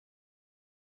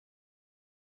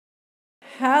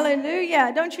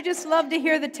Hallelujah. Don't you just love to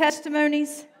hear the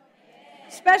testimonies?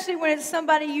 Especially when it's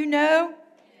somebody you know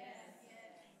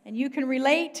and you can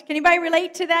relate. Can anybody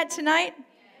relate to that tonight?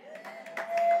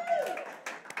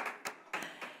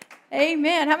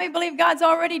 Amen. How many believe God's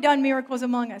already done miracles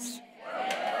among us?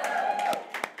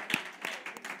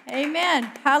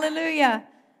 Amen. Hallelujah.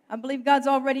 I believe God's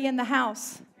already in the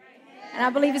house. And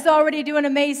I believe He's already doing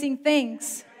amazing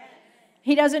things.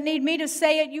 He doesn't need me to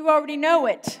say it. You already know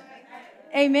it.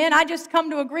 Amen. I just come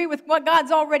to agree with what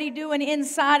God's already doing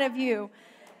inside of you.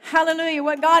 Hallelujah.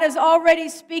 What God is already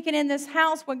speaking in this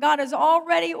house, what God has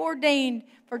already ordained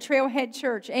for Trailhead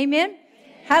Church. Amen.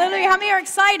 Hallelujah. How many are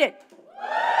excited? All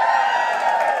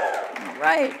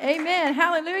right. Amen.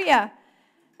 Hallelujah.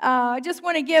 I just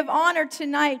want to give honor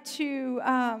tonight to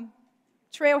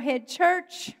Trailhead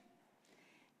Church,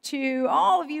 to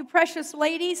all of you precious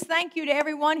ladies. Thank you to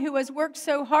everyone who has worked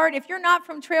so hard. If you're not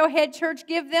from Trailhead Church,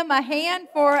 give them a hand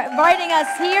for inviting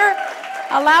us here,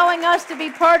 allowing us to be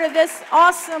part of this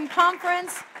awesome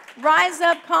conference, Rise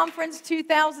Up Conference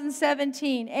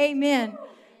 2017. Amen.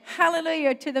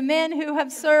 Hallelujah. To the men who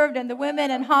have served and the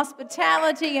women in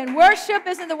hospitality and worship.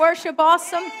 Isn't the worship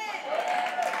awesome?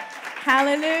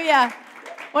 Hallelujah.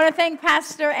 I want to thank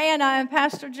Pastor Anna and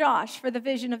Pastor Josh for the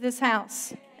vision of this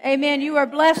house. Amen. You are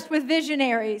blessed with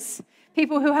visionaries,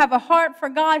 people who have a heart for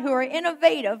God, who are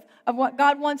innovative of what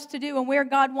God wants to do and where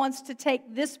God wants to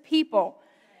take this people.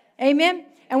 Amen.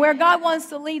 And where God wants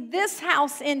to lead this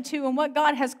house into and what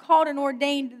God has called and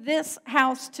ordained this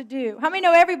house to do. How many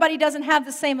know everybody doesn't have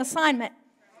the same assignment?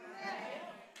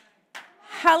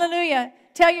 Hallelujah.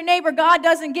 Tell your neighbor, God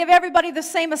doesn't give everybody the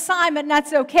same assignment, and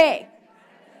that's okay.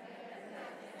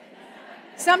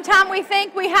 Sometimes we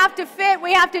think we have to fit,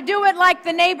 we have to do it like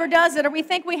the neighbor does it, or we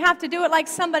think we have to do it like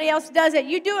somebody else does it.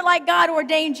 You do it like God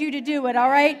ordained you to do it, all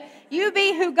right? You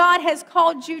be who God has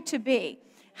called you to be.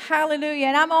 Hallelujah.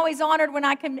 And I'm always honored when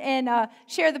I can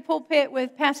share the pulpit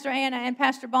with Pastor Anna and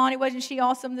Pastor Bonnie. Wasn't she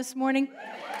awesome this morning?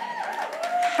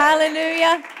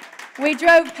 Hallelujah. We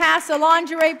drove past a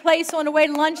lingerie place on the way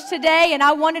to lunch today, and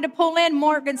I wanted to pull in.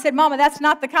 Morgan said, Mama, that's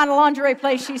not the kind of lingerie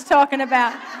place she's talking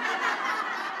about.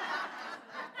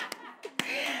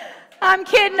 I'm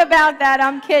kidding about that.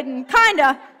 I'm kidding. Kind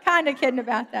of kidding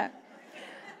about that.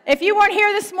 If you weren't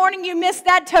here this morning, you missed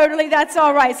that totally. That's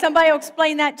all right. Somebody will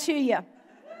explain that to you.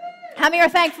 How many are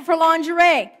thankful for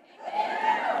lingerie?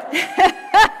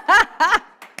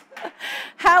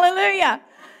 Hallelujah.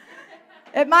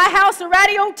 At my house, a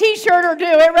ratty old t-shirt will do.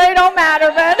 It really don't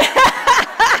matter, but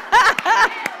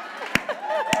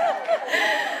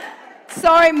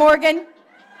sorry, Morgan.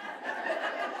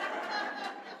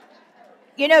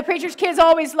 You know, preachers' kids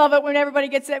always love it when everybody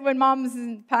gets it, when moms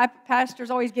and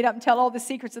pastors always get up and tell all the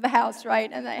secrets of the house,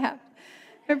 right? And they have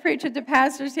to preach it to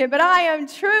pastors here. But I am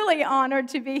truly honored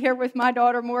to be here with my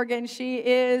daughter, Morgan. She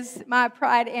is my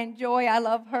pride and joy. I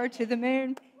love her to the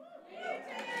moon.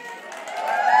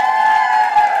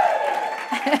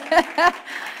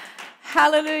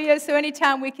 Hallelujah. So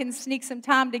anytime we can sneak some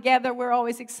time together, we're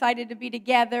always excited to be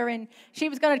together. And she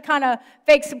was going to kind of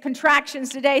fake some contractions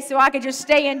today so I could just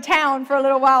stay in town for a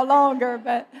little while longer.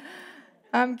 But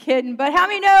I'm kidding. But how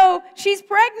many know she's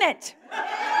pregnant?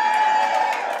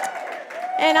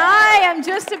 And I am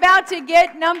just about to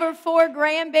get number 4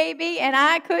 grandbaby, and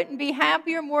I couldn't be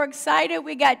happier, more excited.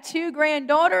 We got 2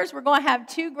 granddaughters. We're going to have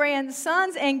 2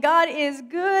 grandsons, and God is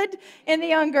good in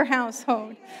the Unger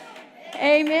household.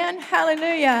 Amen.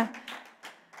 Hallelujah.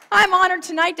 I'm honored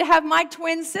tonight to have my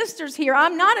twin sisters here.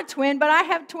 I'm not a twin, but I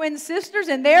have twin sisters,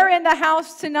 and they're in the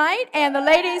house tonight. And the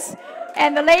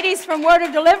ladies from Word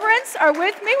of Deliverance are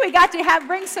with me. We got to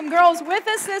bring some girls with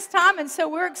us this time, and so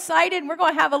we're excited. We're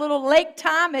going to have a little lake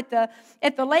time at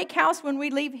the lake house when we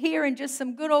leave here, and just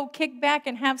some good old kickback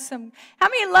and have some. How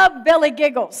many love belly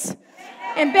giggles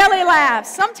and belly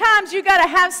laughs? Sometimes you got to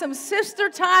have some sister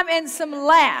time and some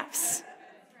laughs.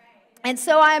 And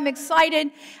so I am excited.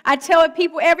 I tell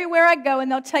people everywhere I go,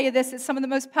 and they'll tell you this, it's some of the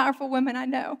most powerful women I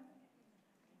know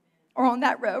are on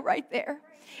that row right there.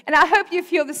 And I hope you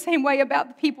feel the same way about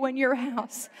the people in your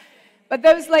house. But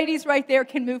those ladies right there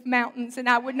can move mountains, and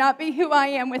I would not be who I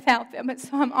am without them. And so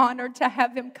I'm honored to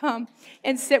have them come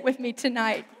and sit with me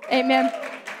tonight. Amen.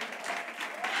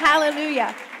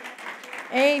 Hallelujah.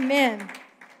 Amen.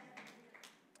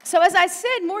 So as I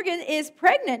said, Morgan is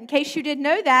pregnant, in case you didn't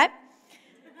know that.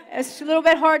 It's a little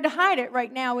bit hard to hide it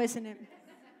right now, isn't it?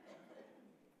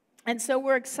 And so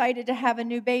we're excited to have a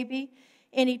new baby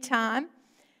anytime.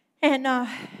 And,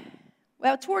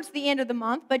 well, towards the end of the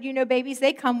month, but you know, babies,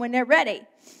 they come when they're ready.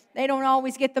 They don't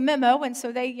always get the memo, and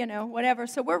so they, whatever.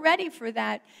 So we're ready for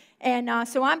that. And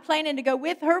so I'm planning to go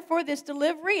with her for this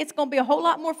delivery. It's going to be a whole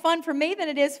lot more fun for me than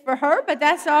it is for her, but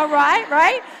that's all right,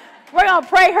 right? We're going to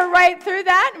pray her right through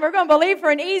that, and we're going to believe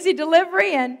for an easy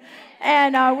delivery,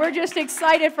 and we're just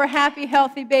excited for happy,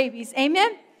 healthy babies.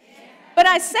 Amen? But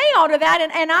I say all of that,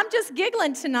 and I'm just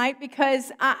giggling tonight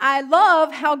because I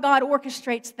love how God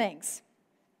orchestrates things.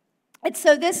 And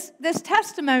so this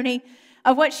testimony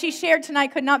of what she shared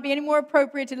tonight could not be any more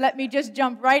appropriate to let me just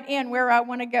jump right in where I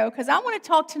want to go, because I want to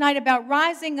talk tonight about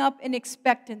rising up in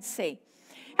expectancy.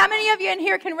 How many of you in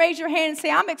here can raise your hand and say,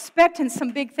 I'm expecting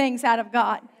some big things out of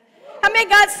God? How many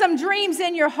got some dreams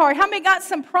in your heart? How many got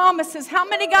some promises? How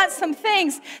many got some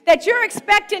things that you're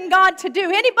expecting God to do?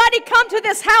 Anybody come to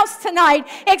this house tonight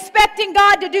expecting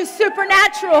God to do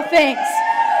supernatural things?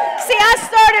 See, I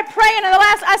started praying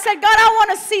I said, God, I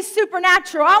want to see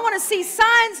supernatural. I want to see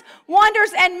signs,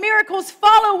 wonders, and miracles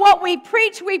follow what we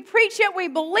preach. We preach it, we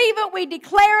believe it, we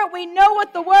declare it, we know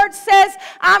what the Word says.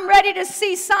 I'm ready to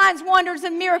see signs, wonders,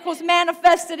 and miracles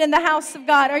manifested in the house of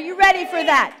God. Are you ready for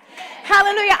that?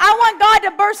 Hallelujah. I want God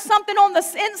to burst something on the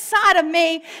inside of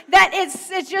me that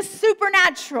it's just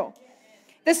supernatural.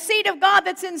 The seed of God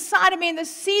that's inside of me and the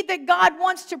seed that God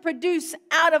wants to produce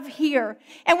out of here.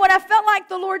 And what I felt like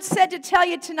the Lord said to tell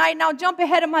you tonight, and I'll jump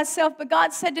ahead of myself, but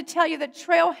God said to tell you that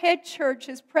Trailhead Church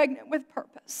is pregnant with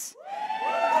purpose.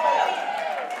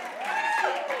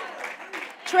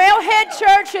 Trailhead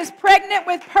Church is pregnant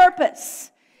with purpose.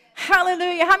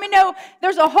 Hallelujah. How many know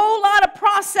there's a whole lot of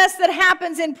process that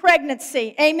happens in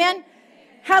pregnancy? Amen?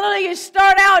 Hallelujah. You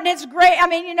start out and it's great. I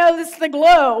mean, it's the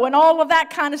glow and all of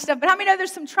that kind of stuff. But how many know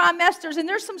there's some trimesters and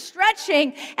there's some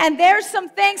stretching and there's some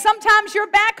things. Sometimes your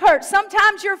back hurts.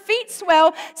 Sometimes your feet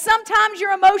swell. Sometimes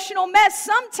your emotional mess.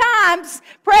 Sometimes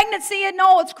pregnancy isn't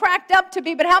all it's cracked up to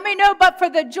be. But how many know but for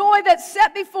the joy that's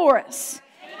set before us?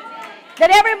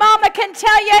 That every mama can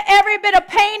tell you every bit of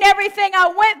pain, everything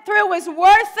I went through was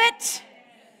worth it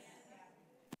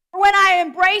when I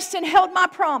embraced and held my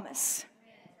promise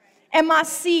and my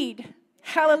seed.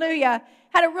 Hallelujah.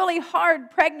 Had a really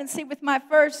hard pregnancy with my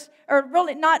first, or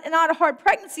really not a hard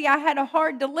pregnancy. I had a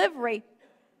hard delivery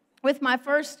with my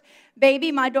first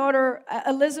baby, my daughter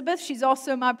Elizabeth. She's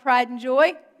also my pride and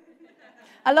joy.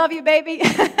 I love you, baby.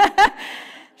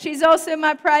 She's also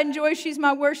my pride and joy. She's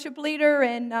my worship leader,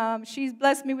 and she's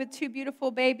blessed me with 2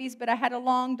 beautiful babies, but I had a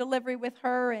long delivery with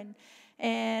her,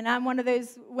 and I'm one of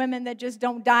those women that just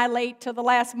don't dilate till the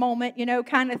last moment,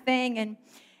 kind of thing.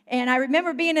 And I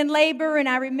remember being in labor, and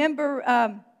I remember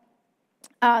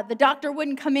the doctor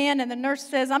wouldn't come in, and the nurse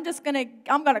says, I'm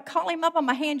gonna call him up. I'm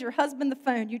going to hand your husband the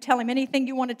phone. You tell him anything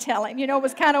you want to tell him. It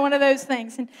was kind of one of those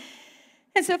things.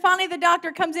 And so finally the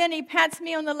doctor comes in, he pats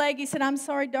me on the leg. He said, I'm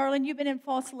sorry, darling, you've been in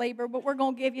false labor, but we're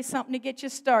going to give you something to get you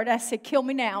started. I said, kill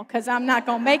me now, because I'm not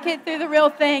going to make it through the real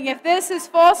thing. If this is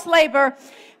false labor,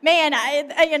 man,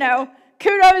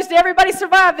 kudos to everybody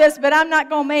survived this, but I'm not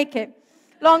going to make it.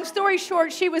 Long story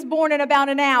short, she was born in about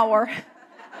an hour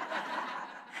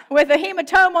with a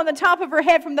hematoma on the top of her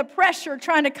head from the pressure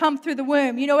trying to come through the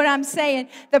womb. You know what I'm saying?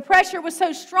 The pressure was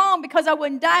so strong because I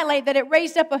wouldn't dilate that it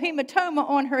raised up a hematoma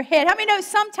on her head. How many know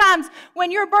sometimes when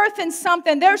you're birthing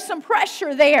something, there's some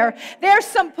pressure there. There's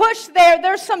some push there.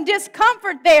 There's some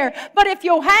discomfort there. But if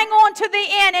you'll hang on to the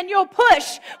end and you'll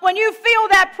push, when you feel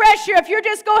that pressure, if you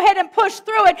just go ahead and push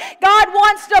through it, God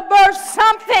wants to burst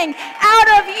something out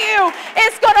of you.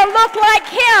 It's going to look like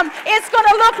Him. It's going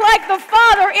to look like the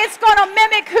Father. It's going to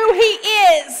mimic who He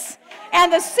is,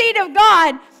 and the seed of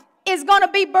God is going to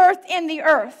be birthed in the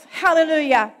earth.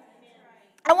 Hallelujah.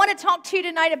 I want to talk to you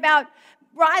tonight about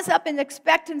rise up in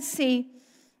expectancy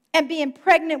and being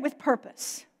pregnant with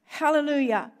purpose.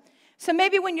 Hallelujah. So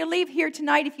maybe when you leave here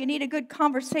tonight, if you need a good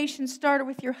conversation starter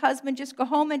with your husband, just go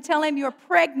home and tell him you're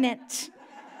pregnant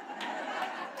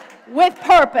with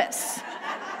purpose.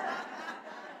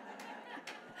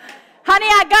 Honey,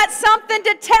 I got something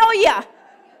to tell you.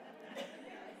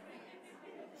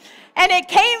 And it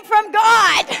came from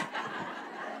God.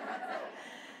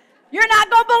 You're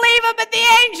not going to believe it, but the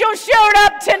angel showed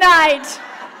up tonight.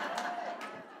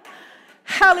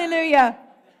 Hallelujah.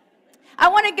 I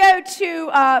want to go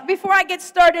to, before I get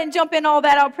started and jump in all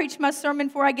that, I'll preach my sermon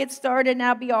before I get started and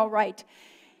I'll be all right.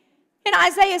 In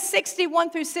Isaiah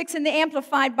 61-6 in the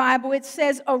Amplified Bible, it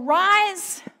says,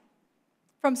 arise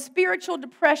from spiritual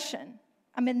depression.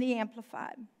 I'm in the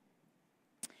Amplified.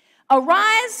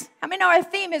 Arise. How many know our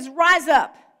theme is rise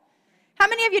up? How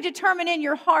many of you determined in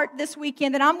your heart this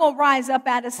weekend that I'm going to rise up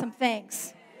out of some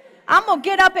things? I'm going to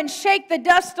get up and shake the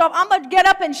dust off. I'm going to get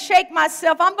up and shake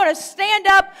myself. I'm going to stand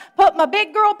up, put my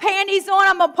big girl panties on.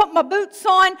 I'm going to put my boots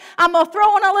on. I'm going to throw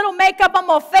on a little makeup. I'm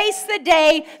going to face the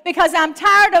day because I'm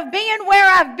tired of being where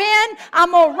I've been.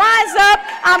 I'm going to rise up.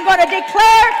 I'm going to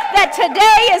declare that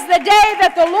today is the day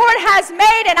that the Lord has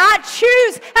made, and I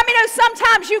choose. I mean,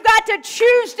 sometimes you got to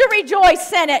choose to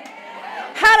rejoice in it.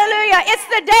 Hallelujah. It's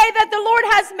the day that the Lord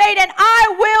has made, and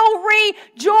I will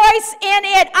rejoice in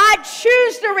it. I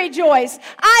choose to rejoice.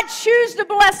 I choose to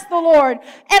bless the Lord.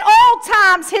 At all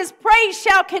times, His praise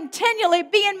shall continually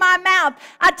be in my mouth.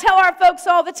 I tell our folks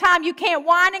all the time, you can't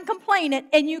whine and complain it,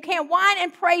 and you can't whine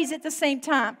and praise at the same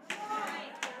time.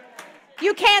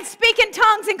 You can't speak in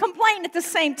tongues and complain at the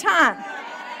same time.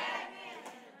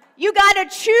 You got to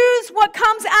choose what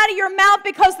comes out of your mouth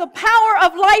because the power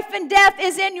of life and death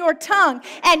is in your tongue.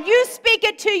 And you speak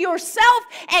it to yourself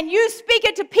and you speak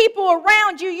it to people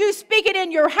around you. You speak it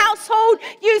in your household.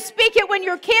 You speak it when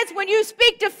your kids, when you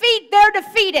speak defeat, they're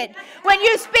defeated. When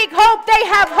you speak hope, they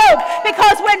have hope.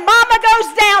 Because when mama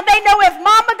goes down, they know if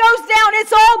mama goes down,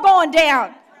 it's all going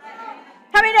down.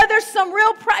 How many know there's some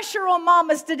real pressure on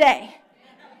mamas today?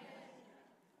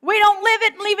 We don't live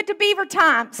it and leave it to beaver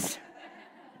times.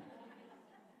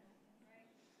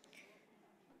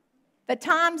 The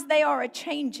times they are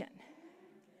a-changing.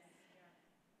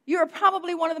 You are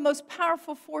probably one of the most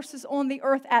powerful forces on the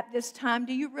earth at this time.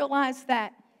 Do you realize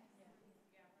that?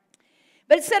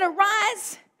 But it said,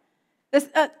 arise.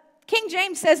 King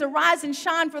James says, arise and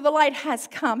shine, for the light has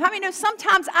come. How many know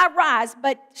sometimes I rise,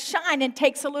 but shining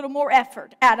takes a little more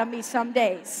effort out of me some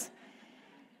days.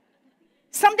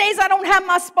 Some days I don't have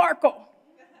my sparkle.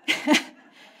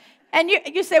 And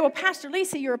you say, well, Pastor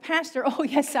Lisa, you're a pastor. Oh,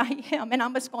 yes, I am. And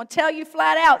I'm just going to tell you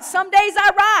flat out, some days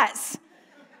I rise.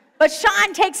 But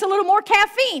shine takes a little more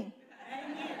caffeine.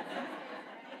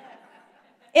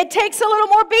 It takes a little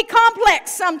more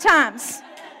B-complex sometimes.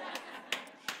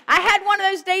 I had one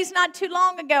of those days not too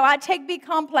long ago. I take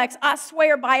B-complex. I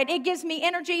swear by it. It gives me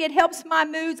energy. It helps my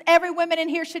moods. Every woman in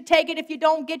here should take it. If you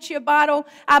don't, get you a bottle.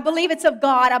 I believe it's of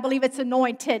God. I believe it's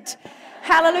anointed.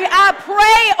 Hallelujah. I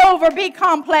pray over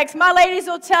B-complex. My ladies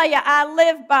will tell you, I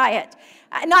live by it.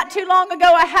 Not too long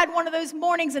ago, I had one of those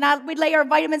mornings, and we'd lay our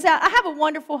vitamins out. I have a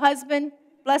wonderful husband.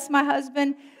 Bless my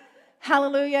husband.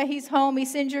 Hallelujah. He's home. He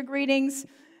sends your greetings.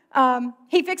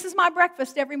 He fixes my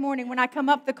breakfast every morning. When I come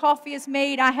up, the coffee is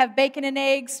made. I have bacon and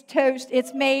eggs, toast.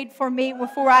 It's made for me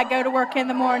before I go to work in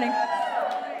the morning.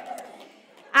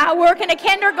 I work in a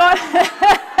kindergarten.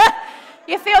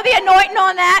 You feel the anointing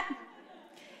on that?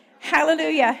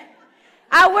 Hallelujah.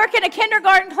 I work in a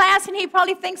kindergarten class, and he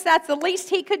probably thinks that's the least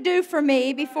he could do for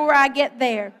me before I get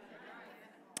there.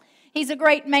 He's a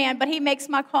great man, but he makes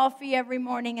my coffee every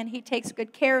morning, and he takes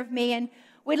good care of me. And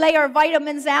we lay our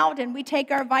vitamins out, and we take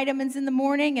our vitamins in the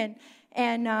morning,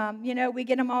 and you know, we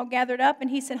get them all gathered up. And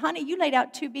he said, honey, you laid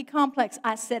out 2 B-complex.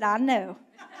 I said, I know.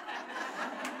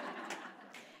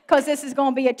 Because this is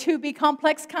going to be a 2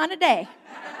 B-complex kind of day.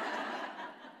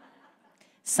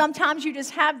 Sometimes you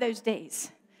just have those days.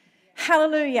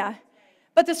 Hallelujah.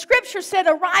 But the scripture said,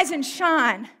 arise and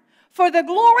shine, for the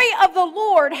glory of the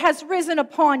Lord has risen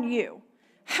upon you.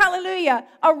 Hallelujah.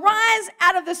 Arise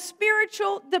out of the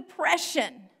spiritual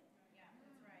depression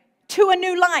to a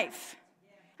new life.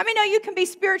 How many know you can be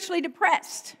spiritually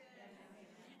depressed?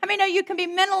 How many know you can be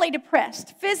mentally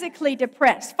depressed, physically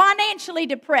depressed, financially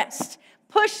depressed,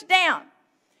 pushed down?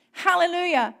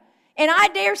 Hallelujah. And I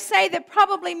dare say that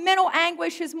probably mental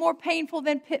anguish is more painful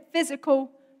than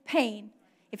physical pain.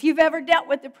 If you've ever dealt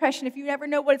with depression, if you ever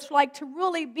know what it's like to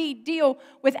really deal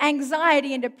with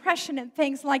anxiety and depression and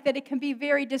things like that, it can be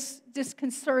very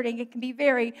disconcerting. It can be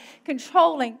very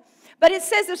controlling. But it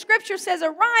says, the scripture says,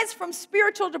 arise from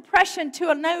spiritual depression to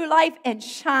a new life and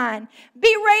shine.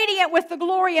 Be radiant with the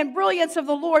glory and brilliance of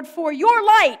the Lord, for your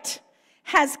light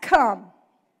has come.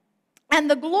 And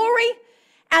the glory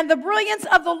and the brilliance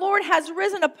of the Lord has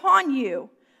risen upon you.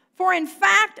 For in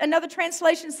fact, another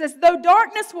translation says, though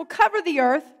darkness will cover the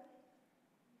earth.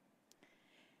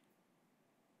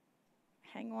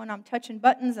 Hang on, I'm touching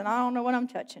buttons and I don't know what I'm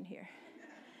touching here.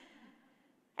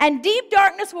 And deep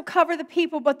darkness will cover the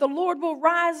people, but the Lord will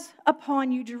rise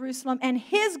upon you, Jerusalem, and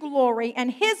His glory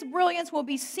and His brilliance will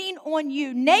be seen on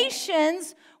you.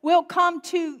 Nations will come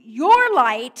to your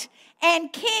light,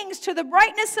 and kings to the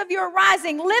brightness of your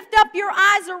rising. Lift up your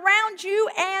eyes around you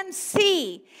and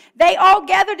see. They all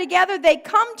gather together. They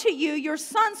come to you. Your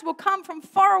sons will come from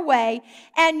far away,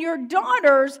 and your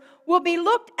daughters will be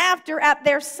looked after at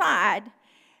their side.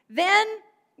 Then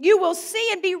you will see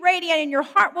and be radiant, and your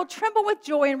heart will tremble with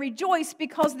joy and rejoice,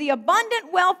 because the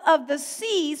abundant wealth of the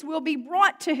seas will be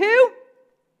brought to who?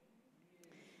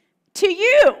 to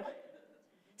you.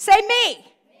 Say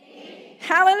me.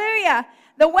 Hallelujah.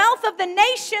 The wealth of the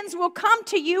nations will come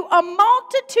to you. A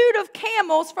multitude of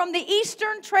camels from the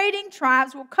eastern trading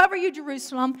tribes will cover you,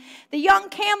 Jerusalem. The young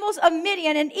camels of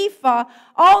Midian and Ephah,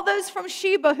 all those from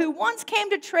Sheba who once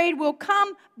came to trade will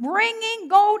come bringing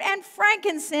gold and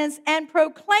frankincense and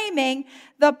proclaiming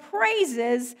the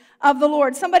praises of the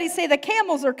Lord. Somebody say the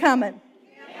camels are coming.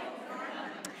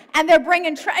 And they're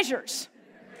bringing treasures.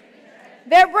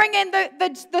 They're bringing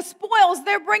the spoils.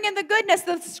 They're bringing the goodness.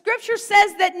 The scripture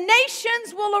says that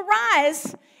nations will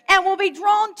arise and will be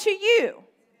drawn to you.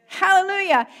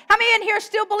 Hallelujah. How many in here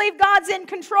still believe God's in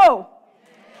control?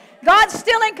 God's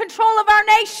still in control of our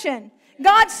nation.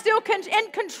 God's still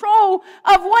in control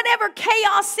of whatever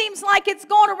chaos seems like it's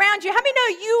going around you. How many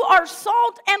know you are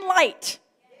salt and light?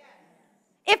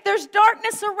 If there's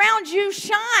darkness around you,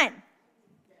 shine.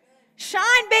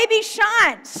 Shine, baby,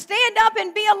 shine. Stand up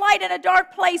and be a light in a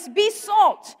dark place. Be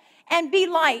salt and be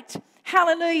light.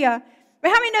 Hallelujah. But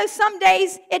how many know some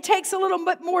days it takes a little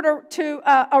bit more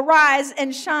to arise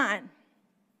and shine?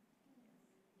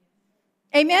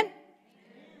 Amen?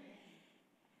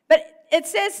 But it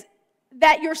says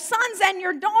that your sons and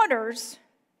your daughters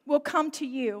will come to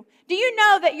you. Do you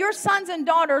know that your sons and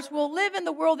daughters will live in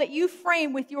the world that you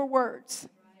frame with your words?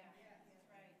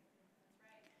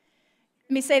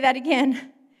 Let me say that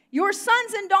again. Your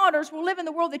sons and daughters will live in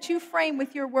the world that you frame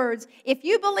with your words. If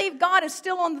you believe God is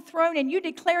still on the throne and you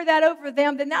declare that over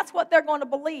them, then that's what they're going to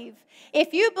believe.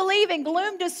 If you believe in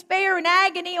gloom, despair, and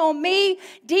agony on me,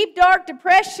 deep, dark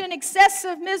depression,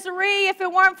 excessive misery, if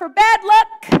it weren't for bad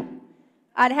luck,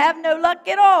 I'd have no luck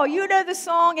at all. You know the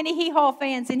song, any hee-haw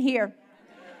fans in here?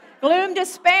 Gloom,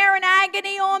 despair, and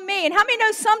agony on me. And how many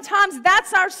know sometimes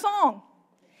that's our song?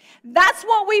 That's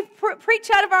what we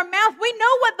preach out of our mouth. We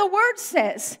know what the word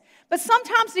says. But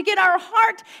sometimes to get our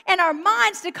heart and our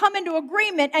minds to come into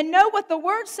agreement and know what the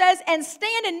word says and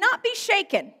stand and not be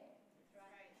shaken.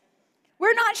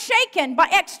 We're not shaken by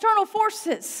external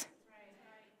forces.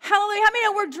 Hallelujah. How many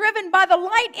know we're driven by the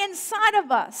light inside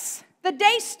of us? The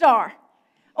day star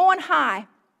on high.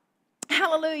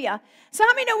 Hallelujah. So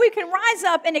how many know we can rise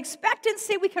up in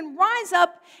expectancy? We can rise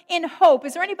up in hope.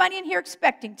 Is there anybody in here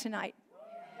expecting tonight?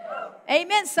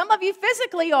 Amen. Some of you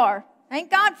physically are. Thank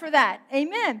God for that.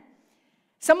 Amen.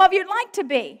 Some of you'd like to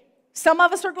be. Some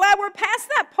of us are glad we're past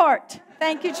that part.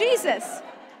 Thank you, Jesus.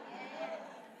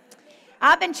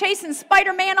 I've been chasing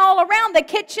Spider-Man all around the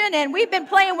kitchen, and we've been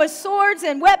playing with swords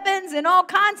and weapons and all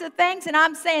kinds of things, and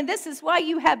I'm saying this is why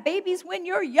you have babies when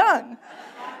you're young.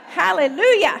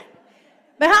 Hallelujah.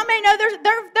 But how many know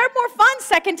they're more fun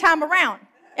second time around?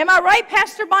 Am I right,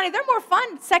 Pastor Bonnie? They're more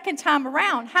fun second time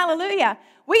around. Hallelujah.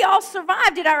 We all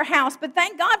survived at our house, but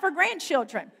thank God for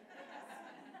grandchildren.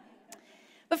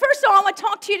 But first of all, I want to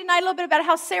talk to you tonight a little bit about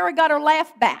how Sarah got her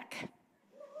laugh back.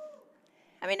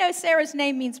 How many know Sarah's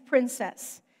name means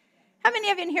princess? How many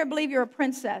of you in here believe you're a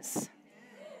princess?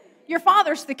 Your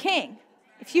father's the king.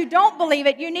 If you don't believe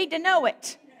it, you need to know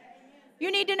it.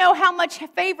 You need to know how much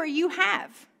favor you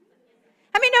have.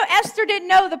 How many know Esther didn't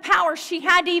know the power she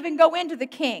had to even go into the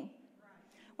king?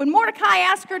 When Mordecai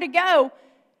asked her to go,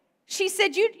 she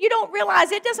said, you don't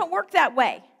realize it doesn't work that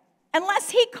way. Unless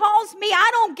he calls me, I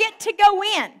don't get to go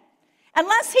in.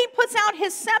 Unless he puts out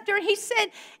his scepter.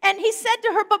 And he said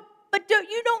to her, but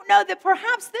you don't know that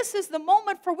perhaps this is the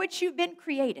moment for which you've been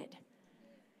created.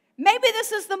 Maybe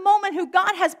this is the moment who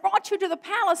God has brought you to the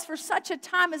palace for such a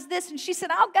time as this. And she said,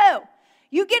 I'll go.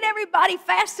 You get everybody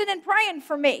fasting and praying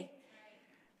for me.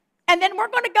 And then we're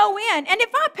going to go in. And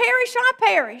if I perish, I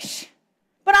perish.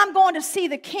 But I'm going to see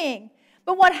the king.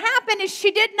 But what happened is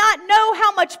she did not know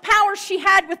how much power she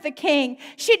had with the king.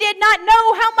 She did not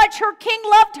know how much her king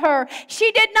loved her.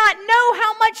 She did not know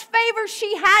how much favor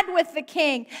she had with the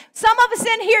king. Some of us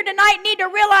in here tonight need to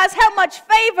realize how much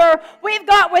favor we've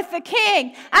got with the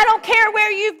king. I don't care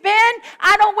where you've been.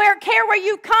 I don't care where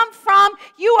you come from.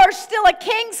 You are still a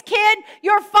king's kid.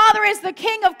 Your father is the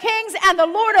King of Kings and the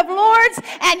Lord of Lords.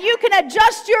 And you can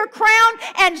adjust your crown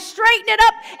and straighten it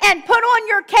up and put on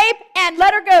your cape and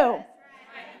let her go.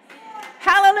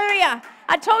 Hallelujah.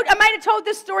 I might have told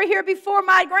this story here before.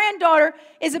 My granddaughter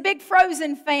is a big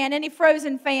Frozen fan. Any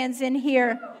Frozen fans in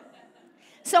here?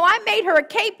 So I made her a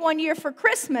cape one year for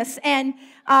Christmas, and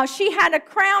she had a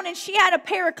crown and she had a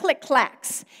pair of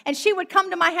click-clacks. And she would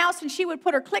come to my house and she would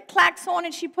put her click-clacks on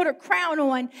and she put her crown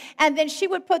on, and then she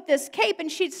would put this cape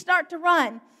and she'd start to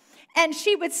run. And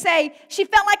she would say she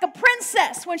felt like a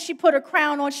princess when she put her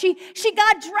crown on. She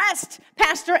got dressed,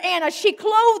 Pastor Anna. She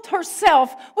clothed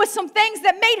herself with some things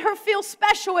that made her feel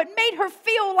special. It made her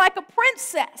feel like a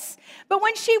princess. But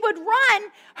when she would run,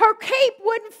 her cape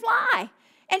wouldn't fly.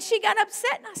 And she got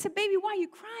upset, and I said, baby, why are you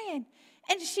crying?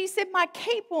 And she said, my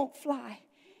cape won't fly.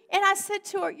 And I said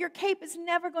to her, your cape is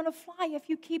never going to fly if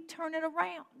you keep turning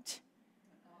around.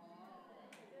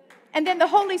 And then the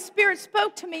Holy Spirit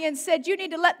spoke to me and said, you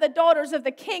need to let the daughters of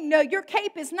the King know your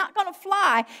cape is not going to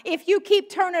fly if you keep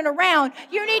turning around.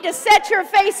 You need to set your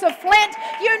face a flint.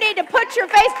 You need to put your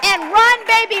face and run,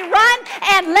 baby, run,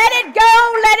 and let it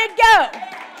go, let it go.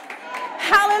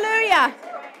 Hallelujah.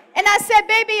 And I said,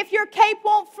 baby, if your cape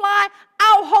won't fly,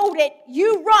 I'll hold it.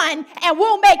 You run, and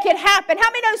we'll make it happen.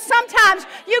 How many know sometimes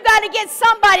you got to get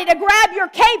somebody to grab your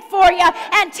cape for you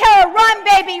and tell her, run,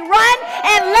 baby, run,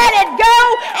 and let it go,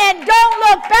 and don't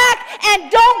look back, and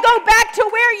don't go back to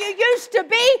where you used to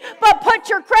be, but put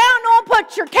your crown on,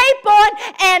 put your cape on,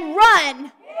 and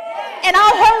run. And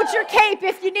I'll hold your cape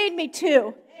if you need me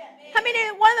to. I mean,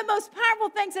 one of the most powerful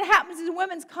things that happens in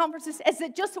women's conferences is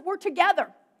that just we're together.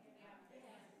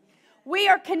 We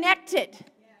are connected.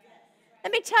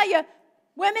 Let me tell you,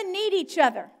 women need each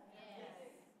other.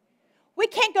 We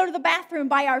can't go to the bathroom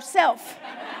by ourselves.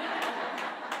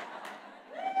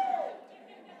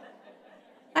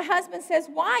 My husband says,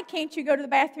 why can't you go to the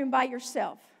bathroom by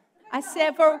yourself? I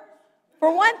said, for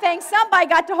one thing, somebody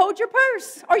got to hold your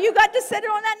purse, or you got to sit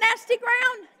it on that nasty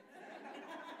ground.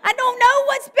 I don't know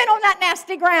what's been on that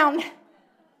nasty ground.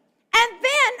 And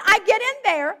then I get in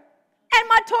there, and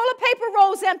my toilet paper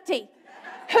roll's empty.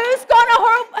 Who's gonna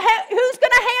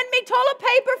hand me toilet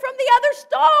paper from the other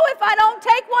stall if I don't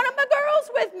take one of my girls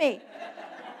with me?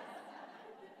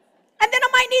 And then I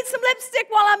might need some lipstick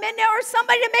while I'm in there, or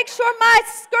somebody to make sure my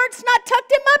skirt's not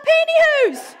tucked in my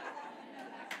pantyhose.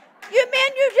 You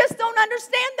men, you just don't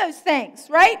understand those things,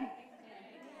 right?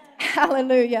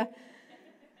 Hallelujah.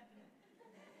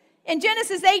 In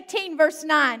Genesis 18, verse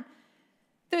 9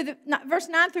 through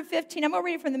 15, I'm going to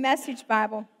read it from the Message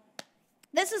Bible.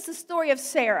 This is the story of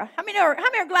Sarah. How many are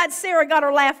glad Sarah got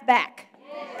her laugh back?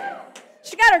 Yes.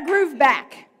 She got her groove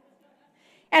back.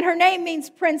 And her name means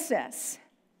princess.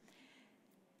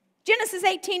 Genesis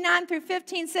 18, 9 through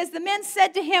 15 says, the men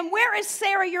said to him, where is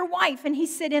Sarah your wife? And he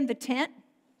said, in the tent.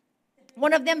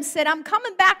 One of them said, I'm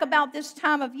coming back about this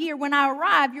time of year. When I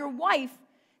arrive, your wife,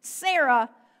 Sarah,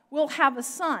 will have a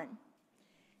son.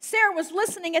 Sarah was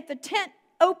listening at the tent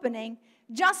opening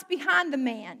just behind the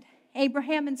man.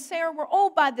 Abraham and Sarah were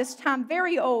old by this time,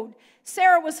 very old.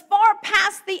 Sarah was far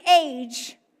past the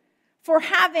age for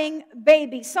having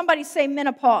babies. Somebody say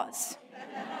menopause.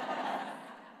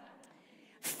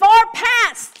 Far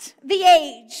past the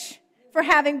age for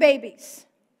having babies.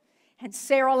 And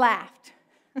Sarah laughed.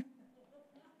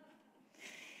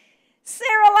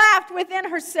 Sarah laughed within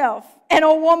herself. An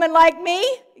old woman like me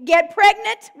get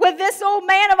pregnant with this old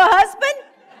man of a husband?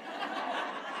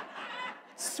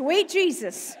 Sweet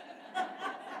Jesus.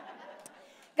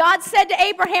 God said to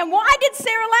Abraham, why did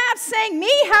Sarah laugh, saying,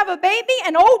 me have a baby,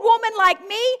 an old woman like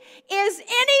me? Is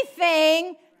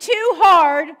anything too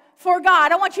hard for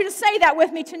God? I want you to say that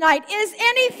with me tonight. Is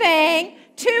anything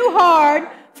too hard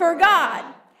for God?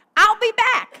 I'll be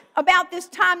back about this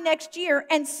time next year,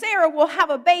 and Sarah will have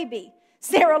a baby.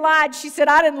 Sarah lied. She said,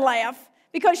 I didn't laugh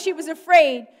because she was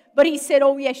afraid. But he said,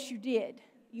 oh, yes, you did.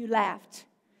 You laughed.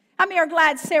 How many are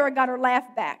glad Sarah got her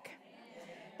laugh back?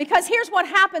 Because here's what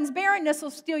happens. Barrenness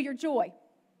will steal your joy.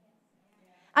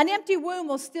 An empty womb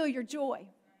will steal your joy.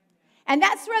 And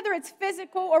that's whether it's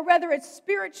physical or whether it's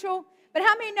spiritual. But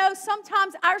how many know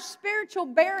sometimes our spiritual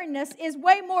barrenness is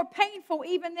way more painful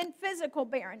even than physical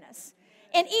barrenness?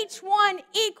 And each one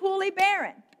equally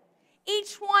barren.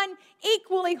 Each one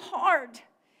equally hard.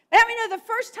 But how many know the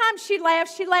first time she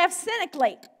laughed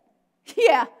cynically?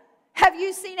 Yeah. Have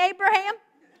you seen Abraham?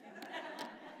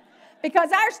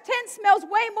 Because our tent smells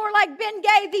way more like Ben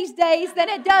Gay these days than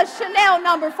it does Chanel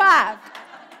No. 5.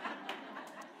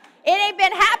 It ain't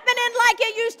been happening like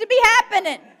it used to be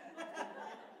happening.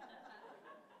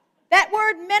 That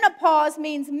word menopause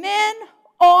means men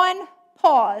on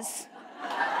pause.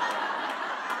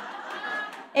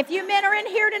 If you men are in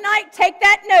here tonight, take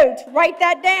that note. Write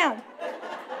that down.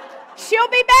 She'll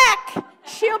be back.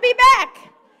 She'll be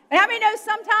back. And how many know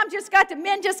sometimes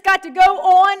men just got to go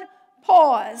on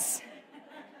pause?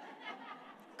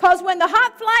 Because when the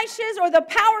hot flashes or the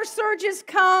power surges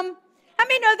come, how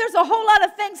many know there's a whole lot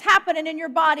of things happening in your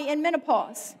body in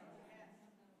menopause?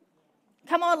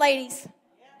 Come on, ladies.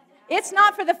 It's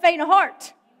not for the faint of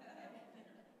heart.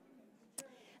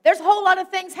 There's a whole lot of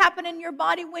things happening in your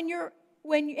body when you're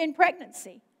in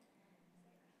pregnancy.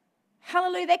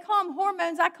 Hallelujah. They call them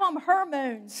hormones. I call them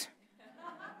hormones.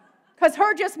 Because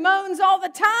her just moans all the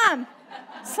time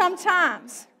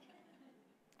sometimes.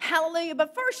 Hallelujah.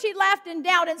 But first she laughed in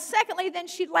doubt, and secondly, then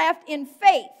she laughed in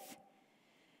faith.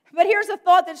 But here's a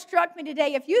thought that struck me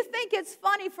today. If you think it's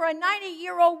funny for a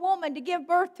 90-year-old woman to give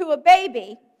birth to a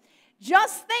baby,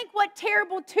 just think what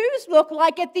terrible twos look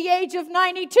like at the age of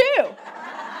 92.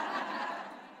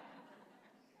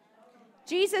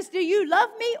 Jesus, do you love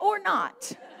me or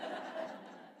not?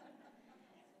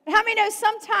 How many know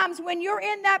sometimes when you're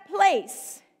in that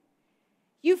place,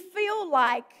 you feel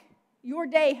like your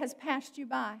day has passed you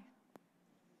by?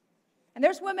 And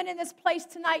there's women in this place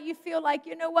tonight, you feel like,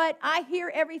 you know what, I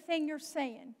hear everything you're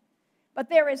saying, but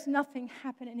there is nothing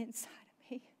happening inside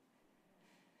of me.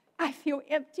 I feel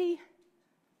empty.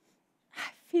 I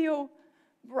feel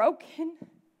broken.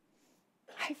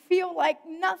 I feel like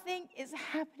nothing is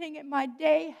happening and my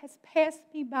day has passed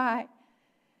me by.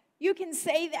 You can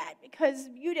say that because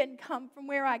you didn't come from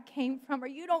where I came from, or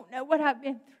you don't know what I've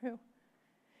been through.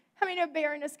 I mean,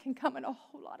 barrenness can come in a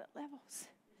whole lot of levels.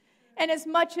 And as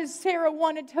much as Sarah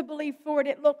wanted to believe for it,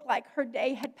 it looked like her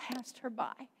day had passed her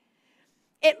by.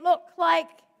 It looked like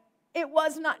it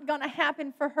was not going to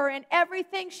happen for her. And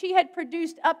everything she had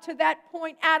produced up to that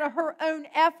point out of her own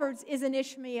efforts is an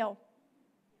Ishmael.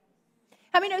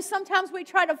 I mean, sometimes we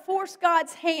try to force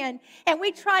God's hand and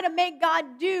we try to make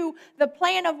God do the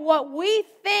plan of what we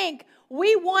think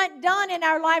we want done in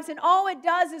our lives. And all it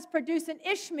does is produce an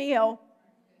Ishmael,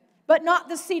 but not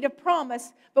the seed of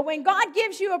promise. But when God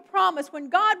gives you a promise, when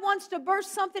God wants to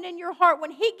burst something in your heart,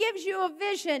 when He gives you a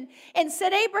vision and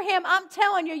said, Abraham, I'm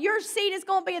telling you, your seed is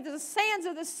going to be the sands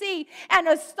of the sea and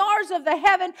the stars of the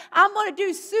heaven. I'm going to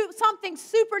do something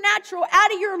supernatural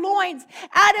out of your loins,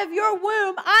 out of your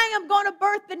womb. I am going to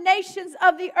birth the nations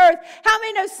of the earth. How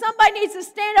many know somebody needs to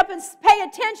stand up and pay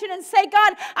attention and say,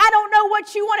 God, I don't know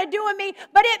what you want to do in me,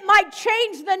 but it might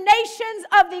change the nations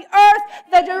of the earth,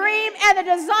 the dream and the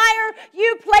desire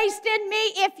you placed in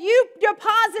me. If you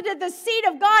deposited the seed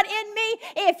of God in me,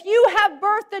 if you have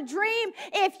birthed a dream,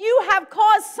 if you have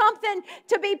caused something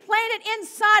to be planted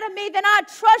inside of me, then I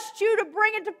trust you to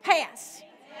bring it to pass.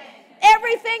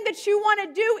 Everything that you want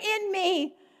to do in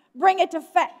me, bring it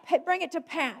to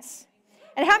pass.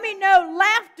 And how many know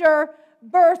laughter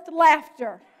birthed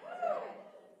laughter?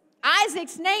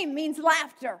 Isaac's name means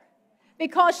laughter.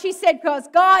 Because she said, because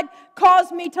God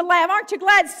caused me to laugh. Aren't you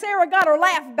glad Sarah got her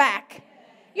laugh back?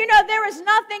 You know, there is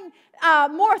nothing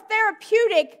more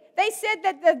therapeutic. They said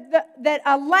that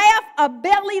a laugh, a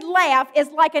belly laugh, is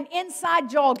like an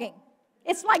inside jogging.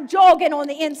 It's like jogging on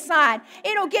the inside.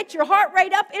 It'll get your heart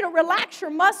rate up. It'll relax your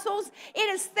muscles. It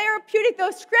is therapeutic.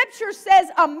 The scripture says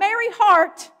a merry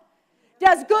heart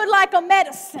does good like a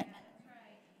medicine.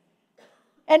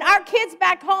 And our kids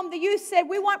back home, the youth said,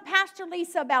 we want Pastor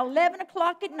Lisa about 11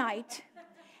 o'clock at night,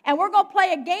 and we're going to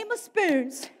play a game of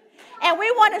spoons, and we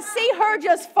want to see her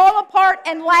just fall apart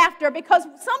in laughter, because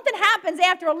something happens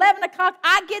after 11 o'clock,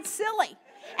 I get silly,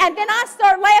 and then I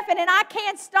start laughing, and I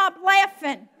can't stop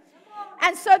laughing.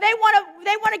 And so they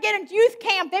want to get in youth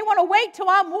camp. They want to wait till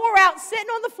I'm wore out sitting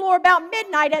on the floor about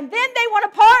midnight, and then they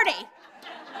want to party,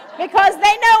 because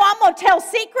they know I'm going to tell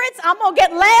secrets, I'm going to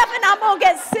get laughing, I'm going to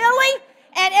get silly,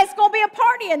 and it's going to be a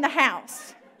party in the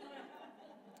house.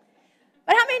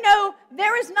 But how many know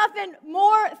there is nothing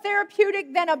more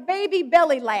therapeutic than a baby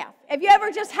belly laugh? Have you ever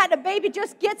just had a baby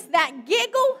just gets that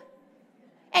giggle?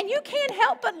 And you can't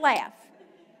help but laugh.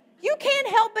 You can't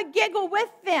help but giggle with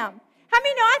them. How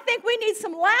many know I think we need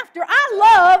some laughter?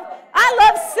 I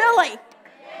love silly.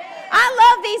 I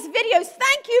love these videos.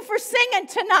 Thank you for singing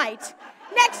tonight.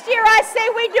 Next year I say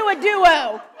we do a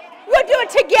duo. We'll do it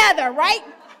together, right?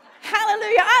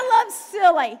 Hallelujah. I love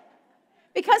silly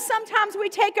because sometimes we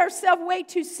take ourselves way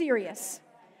too serious.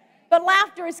 But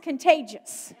laughter is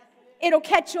contagious. It'll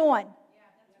catch on.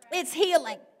 It's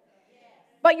healing.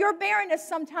 But your barrenness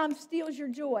sometimes steals your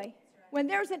joy. When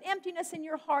there's an emptiness in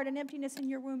your heart, an emptiness in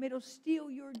your womb, it'll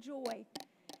steal your joy.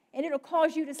 And it'll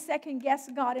cause you to second guess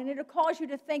God. And it'll cause you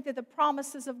to think that the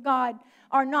promises of God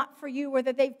are not for you, or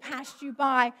that they've passed you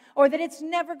by, or that it's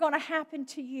never going to happen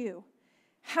to you.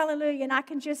 Hallelujah. And I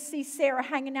can just see Sarah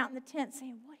hanging out in the tent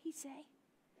saying, what did he say?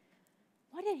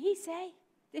 What did he say?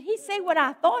 Did he say what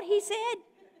I thought he said?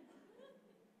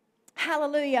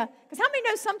 Hallelujah. Because how many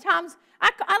know sometimes,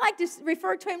 I like to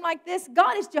refer to him like this,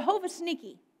 God is Jehovah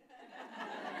Sneaky.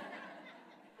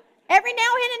 Every now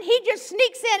and then he just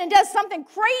sneaks in and does something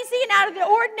crazy and out of the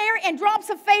ordinary and drops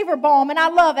a favor bomb, and I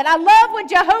love it. I love when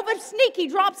Jehovah Sneaky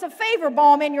drops a favor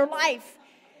bomb in your life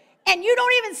and you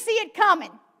don't even see it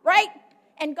coming, right?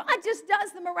 And God just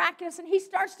does the miraculous, and he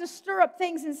starts to stir up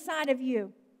things inside of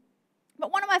you.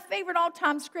 But one of my favorite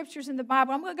all-time scriptures in the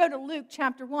Bible, I'm going to go to Luke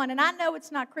chapter 1, and I know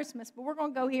it's not Christmas, but we're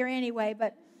going to go here anyway.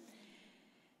 But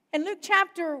in Luke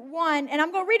chapter 1, and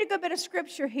I'm going to read a good bit of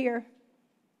scripture here,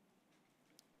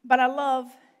 but I love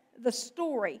the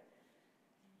story.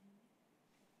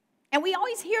 And we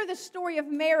always hear the story of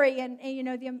Mary and you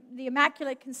know, the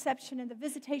Immaculate Conception and the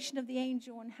visitation of the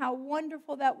angel and how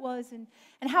wonderful that was and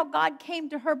how God came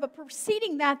to her. But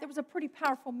preceding that, there was a pretty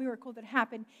powerful miracle that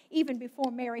happened even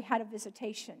before Mary had a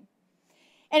visitation.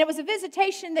 And it was a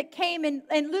visitation that came in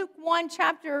Luke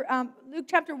chapter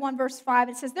 1, verse 5.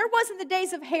 It says, "There was in the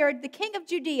days of Herod, the king of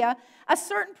Judea, a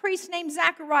certain priest named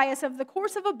Zacharias of the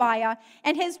course of Abiah,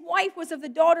 and his wife was of the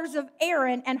daughters of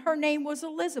Aaron, and her name was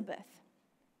Elizabeth.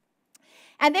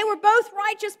 And they were both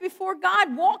righteous before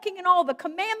God, walking in all the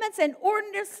commandments and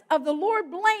ordinances of the Lord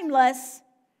blameless,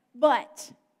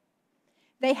 but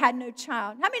they had no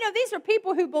child." How many know these are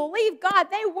people who believe God?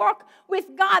 They walk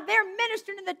with God. They're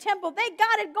ministering in the temple. They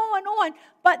got it going on,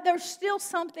 but there's still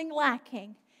something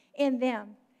lacking in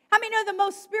them. How many know the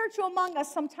most spiritual among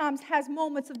us sometimes has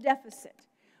moments of deficit?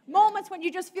 Moments when you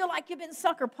just feel like you've been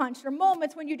sucker punched, or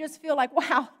moments when you just feel like,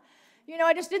 wow, you know,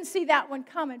 I just didn't see that one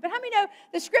coming. But how many know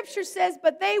the scripture says,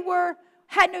 but they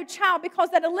had no child because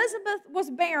that Elizabeth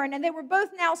was barren, and they were both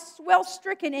now well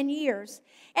stricken in years.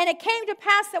 And it came to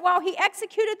pass that while he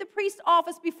executed the priest's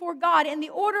office before God in the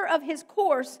order of his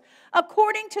course,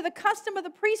 according to the custom of the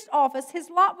priest's office, his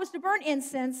lot was to burn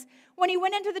incense when he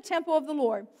went into the temple of the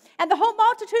Lord. And the whole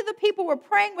multitude of the people were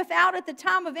praying without at the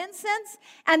time of incense,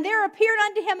 and there appeared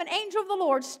unto him an angel of the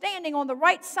Lord standing on the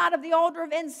right side of the altar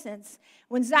of incense.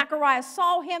 When Zacharias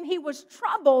saw him, he was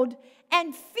troubled,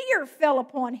 and fear fell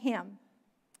upon him.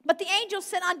 But the angel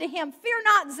said unto him, "Fear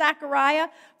not, Zachariah,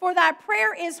 for thy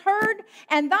prayer is heard,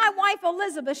 and thy wife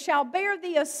Elizabeth shall bear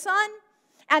thee a son,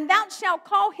 and thou shalt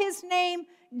call his name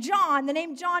John." The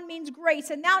name John means grace.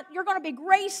 "And you're going to be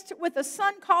graced with a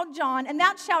son called John, and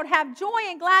thou shalt have joy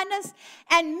and gladness,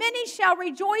 and many shall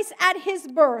rejoice at his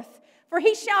birth. For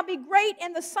he shall be great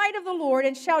in the sight of the Lord,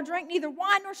 and shall drink neither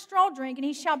wine nor straw drink, and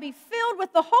he shall be filled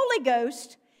with the Holy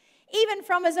Ghost, even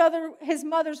from his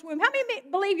mother's womb." How many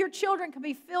believe your children can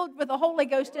be filled with the Holy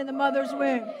Ghost in the mother's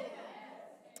womb?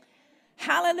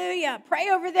 Hallelujah. Pray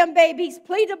over them babies.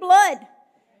 Plead the blood.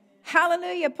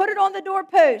 Hallelujah. Put it on the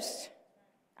doorpost.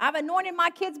 I've anointed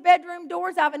my kids' bedroom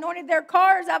doors. I've anointed their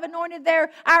cars. I've anointed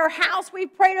our house.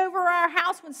 We've prayed over our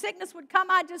house. When sickness would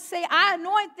come, I just say, I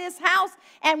anoint this house.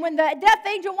 And when the death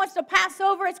angel wants to pass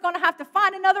over, it's going to have to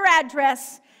find another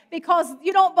address because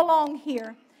you don't belong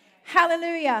here.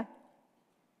 Hallelujah.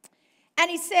 And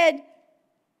he said,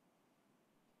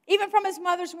 even from his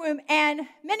mother's womb, "And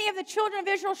many of the children of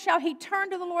Israel shall he turn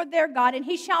to the Lord their God, and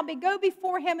he shall go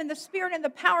before him in the spirit and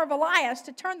the power of Elias,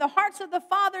 to turn the hearts of the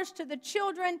fathers to the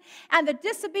children, and the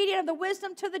disobedient of the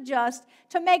wisdom to the just,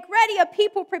 to make ready a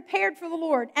people prepared for the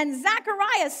Lord. And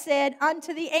Zacharias said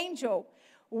unto the angel,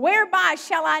 Whereby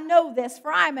shall I know this?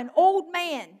 For I am an old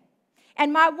man,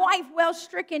 and my wife well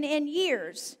stricken in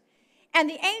years. And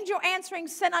the angel answering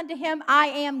said unto him, I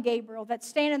am Gabriel, that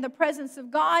stand in the presence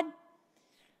of God,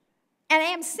 and I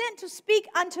am sent to speak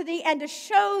unto thee, and to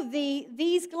show thee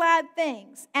these glad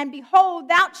things. And behold,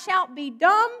 thou shalt be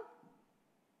dumb,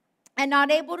 and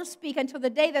not able to speak until the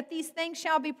day that these things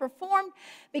shall be performed,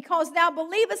 because thou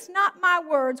believest not my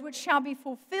words, which shall be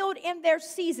fulfilled in their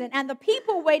season. And the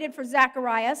people waited for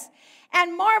Zacharias,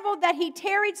 and marveled that he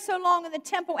tarried so long in the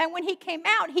temple. And when he came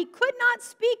out, he could not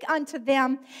speak unto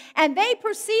them. And they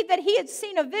perceived that he had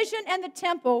seen a vision in the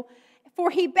temple, for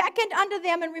he beckoned unto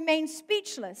them and remained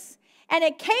speechless. And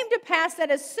it came to pass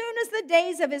that as soon as the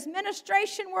days of his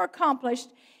ministration were accomplished,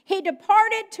 he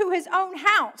departed to his own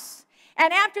house.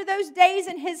 And after those days,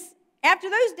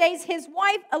 his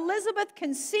wife Elizabeth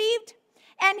conceived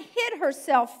and hid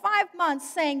herself 5 months,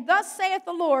 saying, Thus saith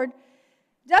the Lord,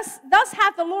 thus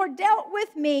hath the Lord dealt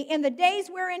with me in the days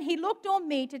wherein he looked on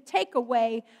me to take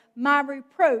away my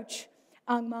reproach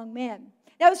among men.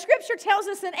 Now the scripture tells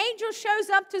us an angel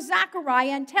shows up to Zechariah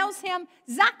and tells him,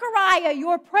 Zechariah,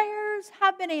 your prayers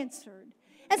have been answered.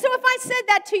 And so if I said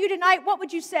that to you tonight, what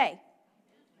would you say?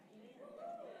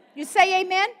 You say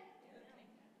amen?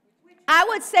 I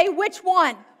would say, which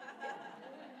one?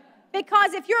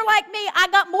 Because if you're like me, I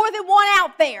got more than one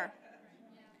out there.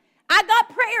 I got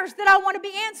prayers that I want to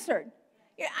be answered.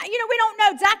 You know, we don't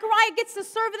know. Zechariah gets to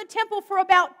serve in the temple for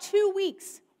about 2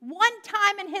 weeks. One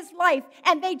time in his life,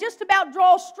 and they just about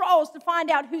draw straws to find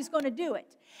out who's going to do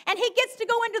it. And he gets to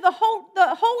go into the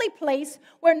holy place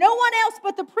where no one else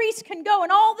but the priest can go.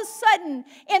 And all of a sudden,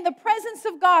 in the presence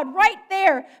of God, right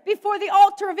there before the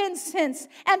altar of incense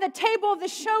and the table of the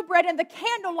showbread and the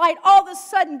candlelight, all of a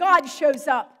sudden God shows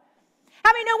up.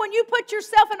 How many know when you put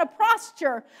yourself in a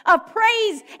posture of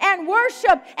praise and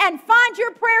worship and find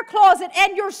your prayer closet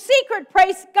and your secret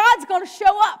place, God's going to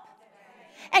show up?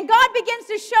 And God begins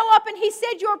to show up, and he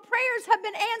said, your prayers have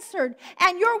been answered.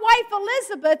 And your wife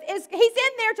Elizabeth, he's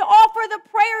in there to offer the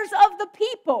prayers of the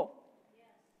people.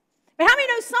 But how many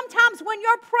know sometimes when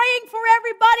you're praying for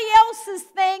everybody else's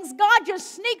things, God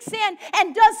just sneaks in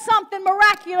and does something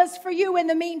miraculous for you in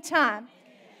the meantime?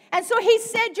 And so he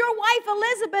said, your wife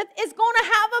Elizabeth is going to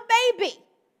have a baby.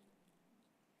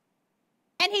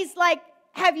 And he's like,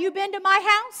 have you been to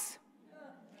my house?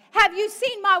 Have you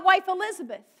seen my wife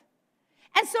Elizabeth?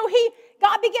 And so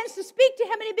God begins to speak to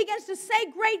him, and he begins to say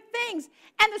great things.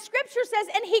 And the scripture says,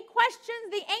 and he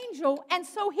questioned the angel, and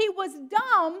so he was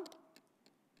dumb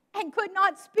and could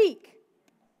not speak.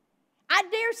 I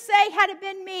dare say, had it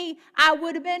been me, I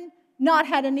would have been not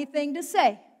had anything to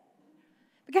say.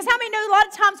 Because how many know a lot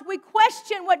of times we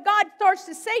question what God starts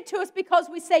to say to us because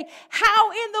we say,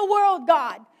 how in the world,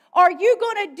 God, are you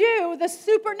going to do the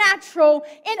supernatural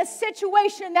in a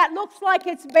situation that looks like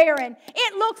it's barren?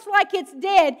 It looks like it's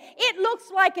dead. It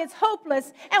looks like it's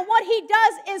hopeless. And what he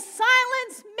does is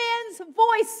silence men's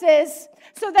voices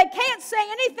so they can't say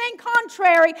anything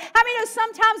contrary. I mean,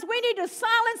 sometimes we need to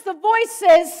silence the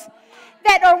voices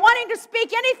that are wanting to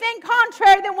speak anything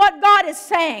contrary than what God is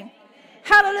saying.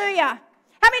 Hallelujah.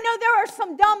 How many know there are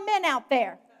some dumb men out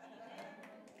there?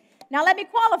 Now, let me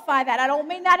qualify that. I don't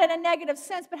mean that in a negative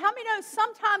sense, but how many know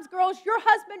sometimes, girls, your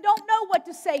husband don't know what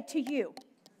to say to you?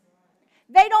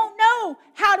 They don't know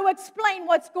how to explain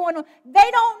what's going on.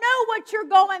 They don't know what you're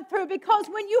going through, because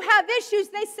when you have issues,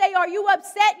 they say, are you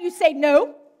upset? You say,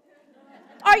 no.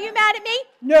 Are you mad at me?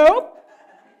 No.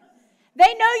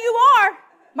 They know you are.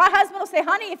 My husband will say,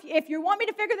 honey, if you want me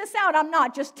to figure this out, I'm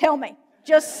not. Just tell me.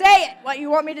 Just say it, what you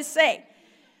want me to say.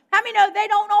 How many know they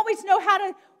don't always know how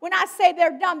to, when I say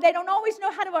they're dumb, they don't always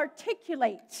know how to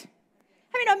articulate.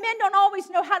 How many know men don't always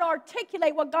know how to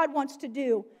articulate what God wants to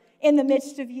do in the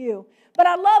midst of you? But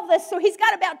I love this. So he's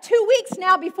got about 2 weeks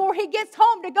now before he gets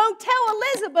home to go tell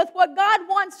Elizabeth what God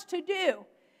wants to do.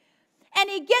 And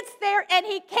he gets there and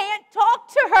he can't talk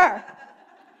to her.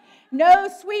 No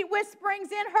sweet whisperings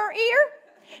in her ear.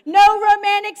 No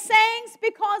romantic sayings,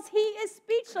 because he is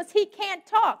speechless. He can't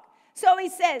talk. So he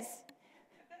says,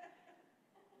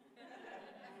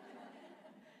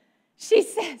 she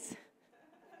says,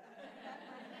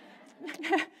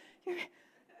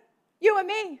 you and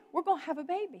me, we're going to have a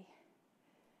baby.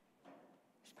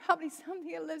 There's probably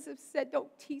something Elizabeth said, don't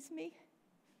tease me.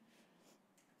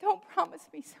 Don't promise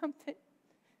me something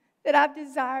that I've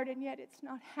desired and yet it's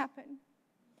not happened.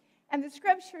 And the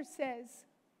scripture says,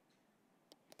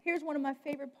 here's one of my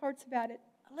favorite parts about it.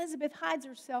 Elizabeth hides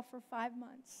herself for 5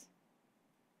 months.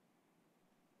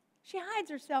 She hides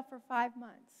herself for 5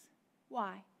 months.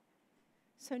 Why?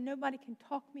 So nobody can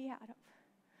talk me out of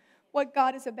what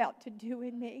God is about to do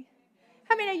in me.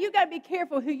 I mean, you got to be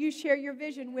careful who you share your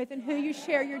vision with and who you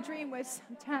share your dream with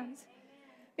sometimes.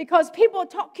 Because people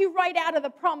talk you right out of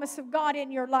the promise of God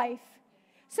in your life.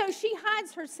 So she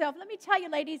hides herself. Let me tell you,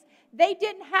 ladies, they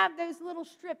didn't have those little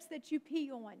strips that you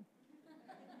pee on.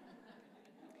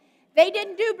 They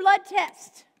didn't do blood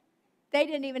tests. They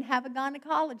didn't even have a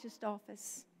gynecologist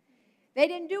office. They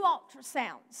didn't do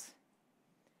ultrasounds.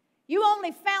 You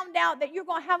only found out that you're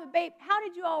going to have a baby. How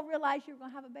did you all realize you were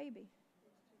going to have a baby?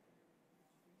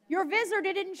 Your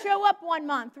visitor didn't show up 1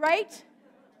 month, right?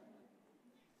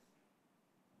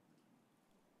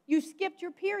 You skipped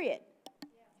your period,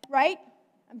 right?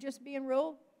 I'm just being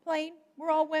real plain.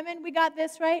 We're all women. We got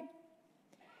this, right?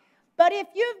 But if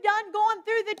you've gone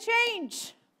through the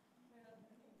change,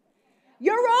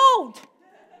 you're old.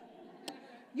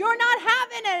 You're not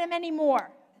having them anymore.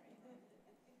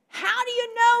 How do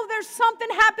you know there's something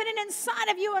happening inside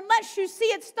of you unless you see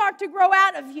it start to grow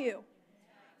out of you?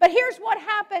 But here's what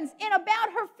happens. In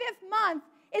about her 5th month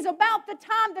is about the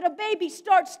time that a baby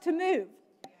starts to move.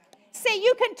 See,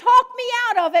 you can talk me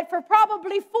out of it for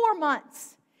probably 4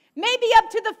 months. Maybe up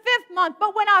to the 5th month,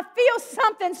 but when I feel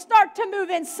something start to move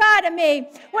inside of me,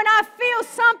 when I feel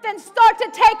something start to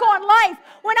take on life,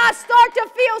 when I start to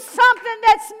feel something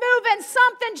that's moving,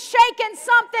 something shaking,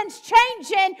 something's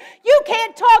changing, you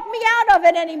can't talk me out of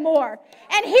it anymore.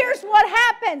 And here's what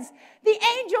happens. The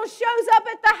angel shows up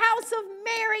at the house of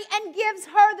Mary and gives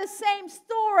her the same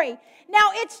story. Now,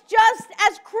 it's just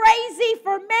as crazy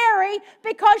for Mary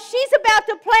because she's about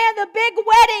to plan the big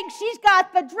wedding. She's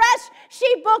got the dress, she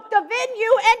booked the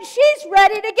venue, and she's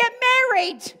ready to get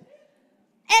married.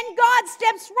 And God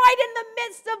steps right in the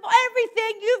midst of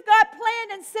everything you've got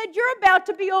planned and said, you're about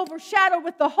to be overshadowed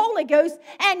with the Holy Ghost,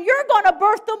 and you're going to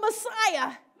birth the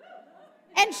Messiah.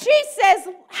 And she says,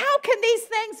 how can these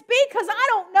things be? Because I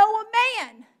don't know a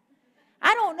man.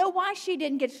 I don't know why she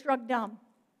didn't get struck dumb.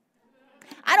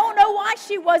 I don't know why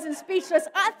she wasn't speechless.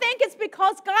 I think it's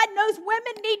because God knows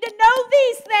women need to know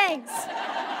these things.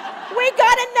 We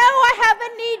got to know I have a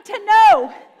need to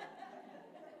know.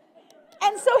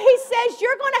 And so he says,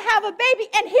 you're going to have a baby.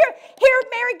 And here,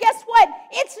 Mary, guess what?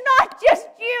 It's not just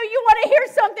you. You want to hear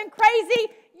something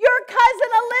crazy? Your cousin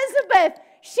Elizabeth,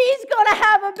 she's going to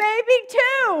have a baby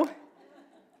too.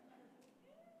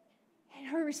 And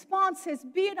her response is,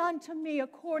 be it unto me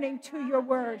according to your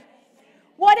word.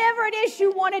 Whatever it is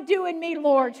you want to do in me,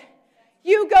 Lord,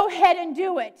 you go ahead and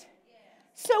do it.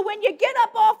 So when you get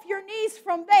up off your knees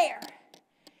from there,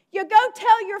 you go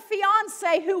tell your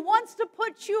fiance who wants to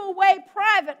put you away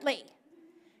privately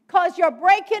because you're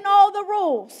breaking all the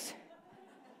rules.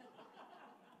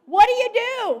 What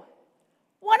do?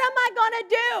 What am I going to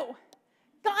do?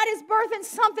 God is birthing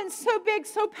something so big,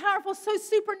 so powerful, so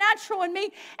supernatural in me,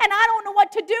 and I don't know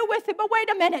what to do with it. But wait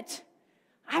a minute.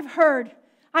 I've heard.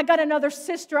 I got another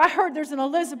sister. I heard there's an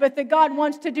Elizabeth that God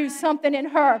wants to do something in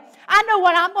her. I know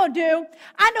what I'm going to do.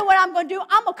 I know what I'm going to do.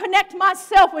 I'm going to connect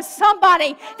myself with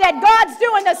somebody that God's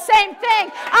doing the same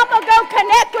thing. I'm going to go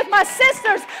connect with my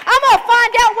sisters. I'm going to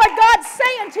find out what God's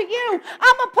saying to you.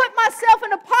 I'm going to put myself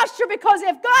in a posture because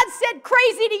if God said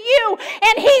crazy to you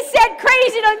and he said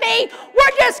crazy to me,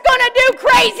 we're just going to do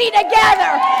crazy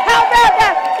together. How about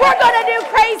that? We're going to do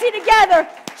crazy together.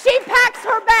 She packs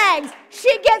her bags.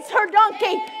 She gets her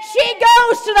donkey. She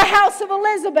goes to the house of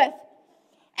Elizabeth.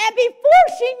 And before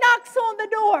she knocks on the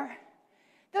door,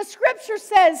 the scripture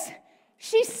says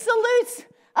she salutes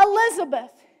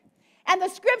Elizabeth. And the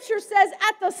scripture says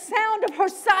at the sound of her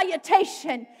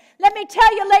salutation, let me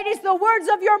tell you, ladies, the words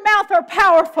of your mouth are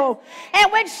powerful.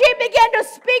 And when she began to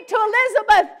speak to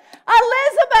Elizabeth,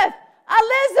 Elizabeth,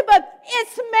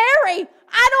 it's Mary.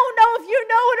 I don't know if you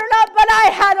know it or not, but I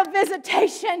had a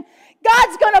visitation.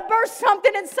 God's going to burst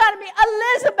something inside of me.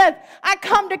 Elizabeth, I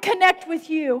come to connect with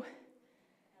you.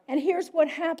 And here's what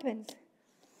happens.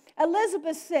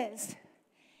 Elizabeth says,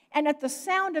 and at the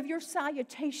sound of your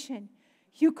salutation,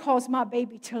 you cause my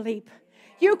baby to leap.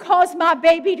 You cause my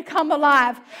baby to come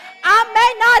alive. I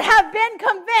may not have been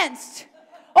convinced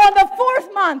on the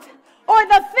 4th month or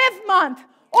the 5th month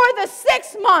or the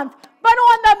 6th month, but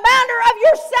on the manner of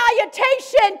your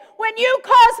salutation, when you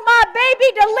cause my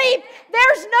baby to leap,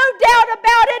 there's no doubt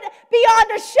about it, beyond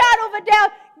a shadow of a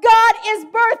doubt, God is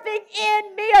birthing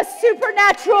in me a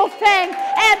supernatural thing.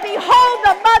 And behold,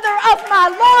 the mother of my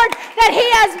Lord that he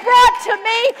has brought to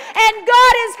me, and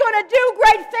God is going to do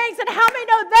great things. And how many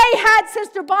know they had,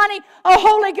 Sister Bonnie, a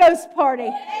Holy Ghost party?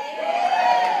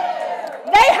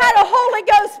 They had a Holy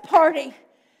Ghost party.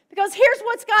 Because here's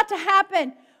what's got to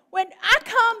happen. When I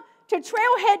come to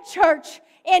Trailhead Church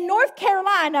in North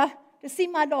Carolina to see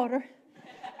my daughter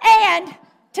and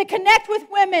to connect with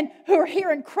women who are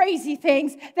hearing crazy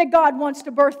things that God wants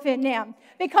to birth in them.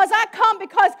 Because I come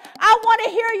because I want to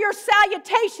hear your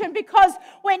salutation, because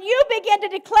when you begin to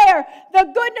declare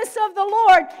the goodness of the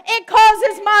Lord, it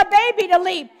causes my baby to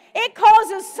leap. It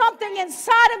causes something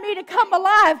inside of me to come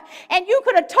alive. And you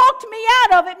could have talked me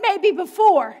out of it maybe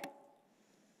before.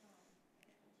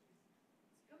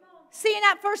 See, in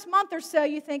that first month or so,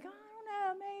 you think, I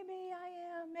don't know, maybe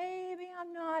I am, maybe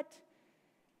I'm not.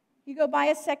 You go buy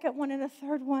a second one and a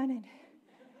third one,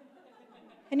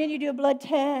 and then you do a blood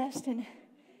test, and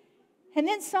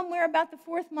then somewhere about the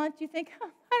 4th month, you think,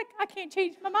 I can't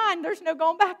change my mind. There's no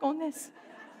going back on this.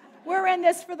 We're in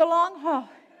this for the long haul.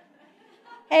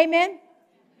 Amen?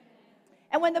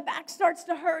 And when the back starts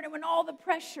to hurt and when all the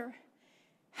pressure,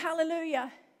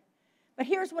 hallelujah. But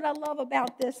here's what I love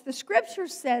about this. The scripture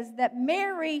says that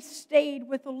Mary stayed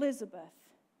with Elizabeth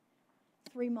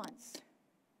 3 months.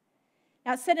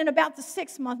 Now, it said in about the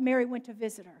 6th month, Mary went to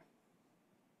visit her.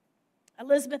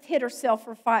 Elizabeth hid herself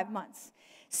for 5 months.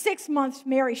 6 months,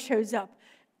 Mary shows up.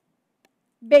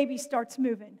 Baby starts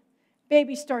moving.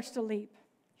 Baby starts to leap.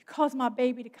 You cause my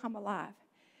baby to come alive.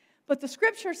 But the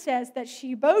scripture says that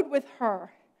she abode with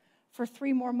her for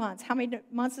 3 more months. How many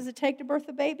months does it take to birth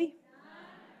a baby?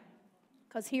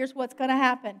 Because here's what's going to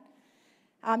happen.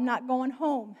 I'm not going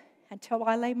home until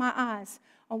I lay my eyes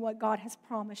on what God has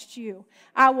promised you.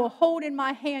 I will hold in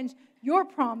my hands your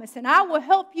promise, and I will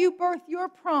help you birth your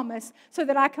promise so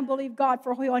that I can believe God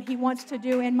for what he wants to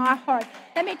do in my heart.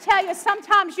 Let me tell you,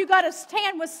 sometimes you got to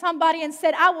stand with somebody and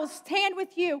say, I will stand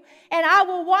with you, and I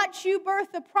will watch you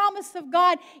birth the promise of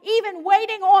God, even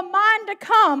waiting on mine to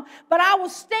come, but I will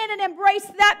stand and embrace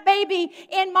that baby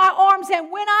in my arms,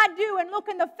 and when I do and look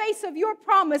in the face of your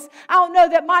promise, I'll know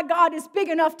that my God is big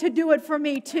enough to do it for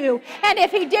me too. And if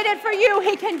he did it for you,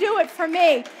 he can do it for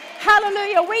me.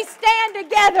 Hallelujah. We stand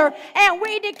together and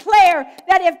we declare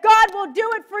that if God will do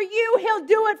it for you, He'll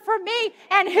do it for me,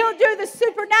 and He'll do the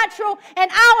supernatural, and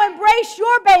I'll embrace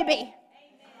your baby.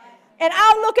 And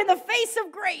I'll look in the face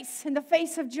of grace, in the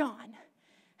face of John.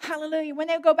 Hallelujah. When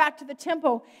they go back to the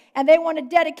temple and they want to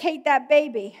dedicate that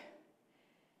baby,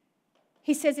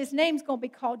 he says his name's going to be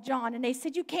called John. And they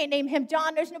said, you can't name him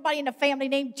John. There's nobody in the family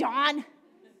named John.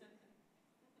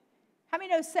 How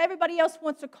many know everybody else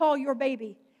wants to call your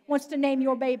baby, wants to name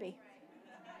your baby?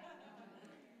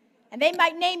 And they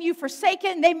might name you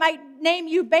forsaken. They might name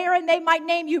you barren. They might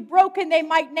name you broken. They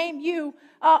might name you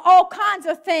all kinds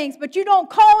of things. But you don't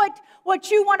call it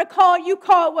what you want to call it. You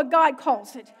call it what God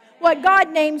calls it. What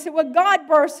God names it, what God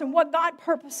births, and what God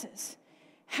purposes.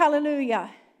 Hallelujah.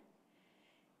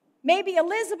 Maybe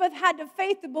Elizabeth had the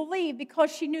faith to believe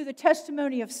because she knew the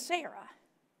testimony of Sarah.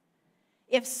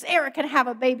 If Sarah can have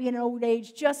a baby in old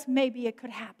age, just maybe it could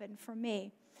happen for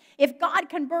me. If God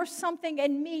can birth something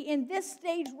in me in this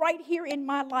stage right here in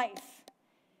my life.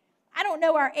 I don't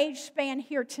know our age span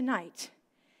here tonight.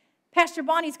 Pastor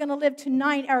Bonnie's going to live to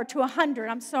 100.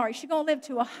 I'm sorry. She's going to live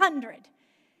to 100.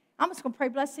 I'm just going to pray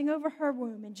blessing over her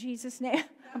womb in Jesus' name.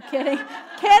 I'm kidding.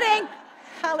 Kidding.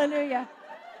 Hallelujah.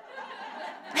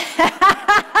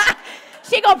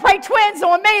 She's going to pray twins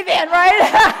on me then,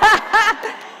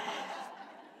 right?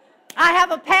 I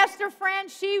have a pastor friend.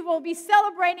 She will be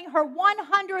celebrating her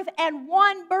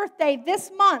 101st birthday this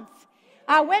month.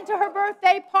 I went to her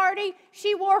birthday party.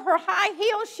 She wore her high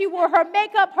heels. She wore her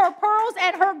makeup, her pearls,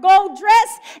 and her gold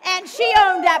dress, and she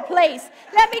owned that place.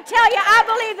 Let me tell you, I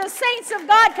believe the saints of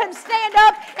God can stand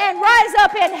up and rise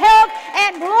up in health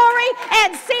and glory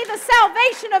and see the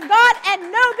salvation of God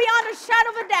and know beyond a shadow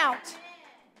of a doubt.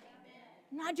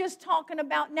 I'm not just talking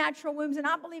about natural wombs, and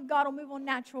I believe God will move on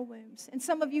natural wombs. And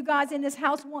some of you guys in this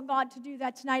house want God to do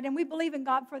that tonight, and we believe in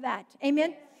God for that.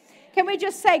 Amen? Can we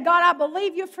just say, God, I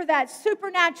believe you for that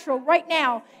supernatural right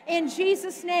now in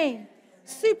Jesus' name.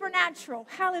 Supernatural.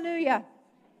 Hallelujah.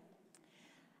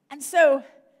 And so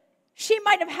she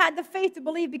might have had the faith to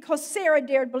believe because Sarah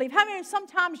dared believe. How many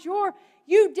sometimes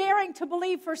you daring to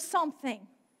believe for something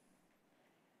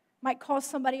might cause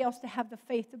somebody else to have the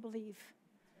faith to believe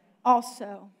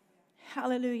also.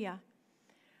 Hallelujah.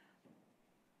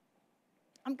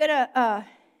 I'm going to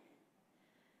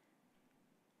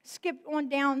skip on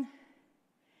down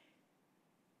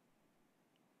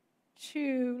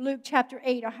to Luke chapter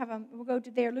 8. We'll go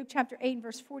to there. Luke chapter 8 and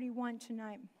verse 41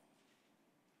 tonight.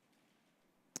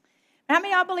 How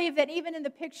many of y'all believe that even in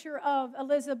the picture of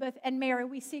Elizabeth and Mary,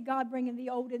 we see God bringing the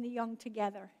old and the young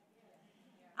together?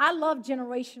 I love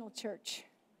generational church.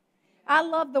 I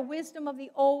love the wisdom of the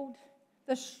old,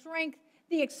 the strength,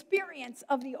 the experience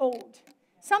of the old.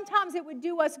 Sometimes it would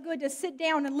do us good to sit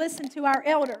down and listen to our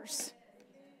elders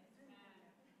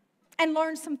and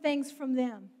learn some things from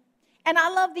them. And I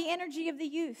love the energy of the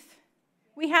youth.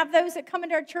 We have those that come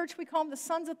into our church, we call them the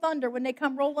sons of thunder when they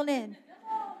come rolling in.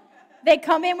 They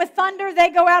come in with thunder, they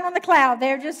go out on the cloud.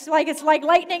 They're just like, it's like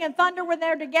lightning and thunder when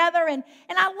they're together. And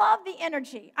I love the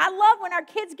energy. I love when our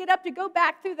kids get up to go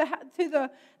back through the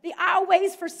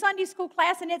aisleways for Sunday school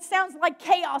class and it sounds like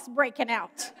chaos breaking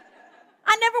out.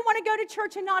 I never want to go to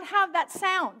church and not have that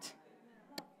sound.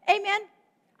 Amen.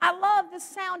 I love the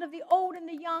sound of the old and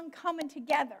the young coming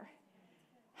together.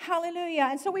 Hallelujah.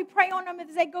 And so we pray on them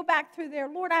as they go back through there.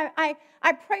 Lord, I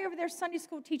pray over their Sunday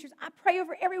school teachers. I pray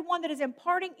over everyone that is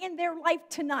imparting in their life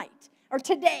tonight or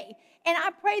today. And I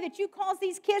pray that you cause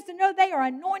these kids to know they are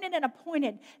anointed and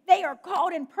appointed. They are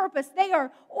called in purpose. They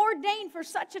are ordained for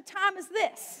such a time as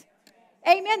this.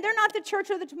 Amen. They're not the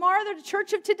church of the tomorrow. They're the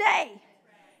church of today.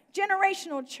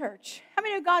 Generational church. How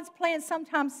many of God's plans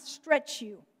sometimes stretch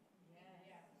you?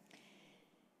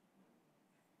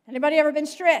 Anybody ever been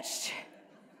stretched?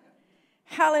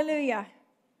 Hallelujah.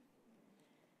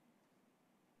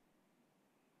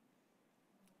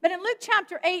 But in Luke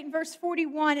chapter 8 and verse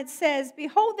 41, it says,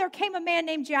 Behold, there came a man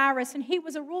named Jairus, and he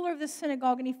was a ruler of the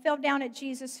synagogue, and he fell down at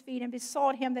Jesus' feet and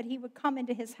besought him that he would come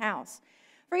into his house.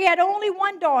 For he had only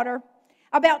one daughter,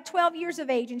 about 12 years of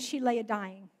age, and she lay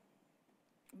a-dying.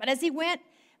 But as he went,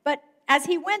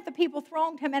 the people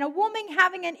thronged him, and a woman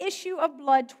having an issue of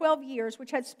blood 12 years,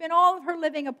 which had spent all of her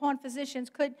living upon physicians,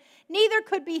 neither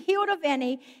could be healed of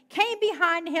any, came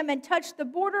behind him and touched the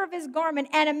border of his garment,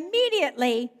 and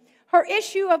immediately her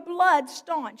issue of blood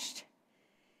staunched.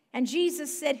 And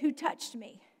Jesus said, Who touched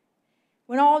me?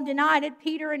 When all denied it,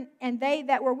 Peter and they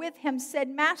that were with him said,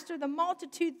 Master, the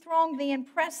multitude thronged thee and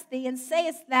pressed thee, and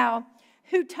sayest thou,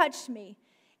 Who touched me?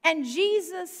 And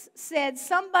Jesus said,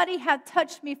 Somebody hath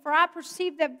touched me, for I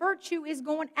perceive that virtue is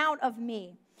going out of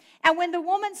me. And when the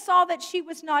woman saw that she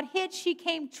was not hid, she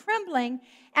came trembling,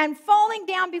 and falling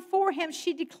down before him,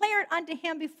 she declared unto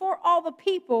him before all the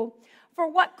people for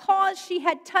what cause she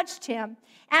had touched him,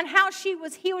 and how she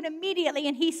was healed immediately.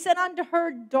 And he said unto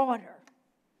her, Daughter,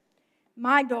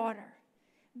 my daughter,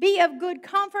 be of good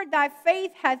comfort, thy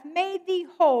faith hath made thee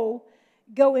whole.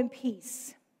 Go in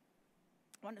peace.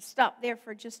 I want to stop there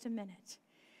for just a minute.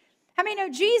 How many know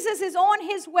Jesus is on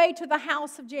his way to the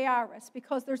house of Jairus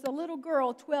because there's a little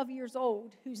girl, 12 years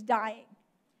old, who's dying.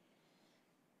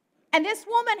 And this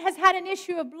woman has had an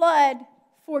issue of blood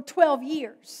for 12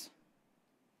 years.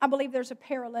 I believe there's a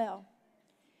parallel.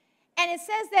 And it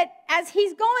says that as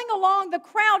he's going along, the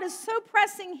crowd is so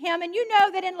pressing him. And you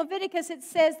know that in Leviticus it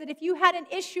says that if you had an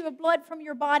issue of blood from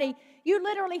your body, you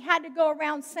literally had to go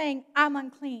around saying, I'm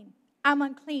unclean. I'm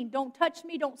unclean. Don't touch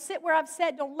me. Don't sit where I've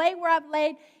sat. Don't lay where I've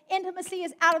laid. Intimacy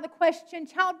is out of the question.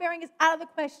 Childbearing is out of the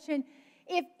question.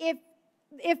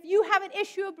 If you have an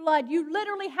issue of blood, you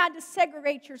literally had to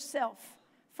segregate yourself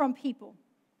from people.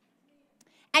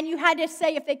 And you had to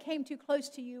say, if they came too close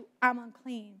to you, I'm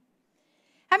unclean.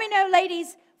 How many know,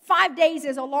 ladies, 5 days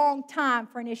is a long time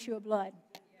for an issue of blood?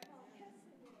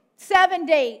 7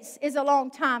 days is a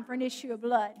long time for an issue of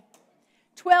blood.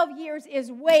 12 years is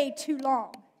way too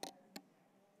long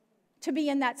to be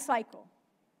in that cycle.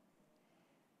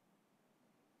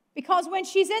 Because when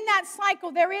she's in that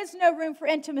cycle, there is no room for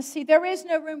intimacy. There is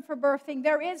no room for birthing.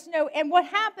 And what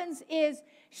happens is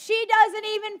she doesn't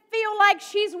even feel like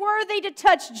she's worthy to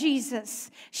touch Jesus.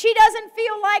 She doesn't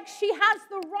feel like she has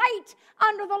the right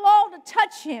under the law to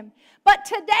touch him. But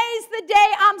today's the day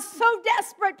I'm so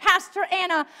desperate, Pastor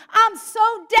Anna. I'm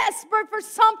so desperate for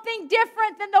something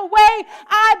different than the way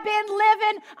I've been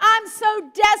living. I'm so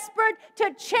desperate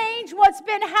to change what's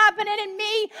been happening in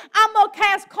me. I'm going to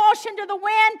cast caution to the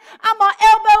wind. I'm going to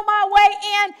elbow my way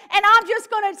in. And I'm just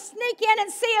going to sneak in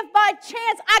and see if by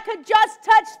chance I could just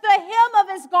touch the hem of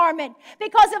his garment.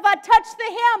 Because if I touch the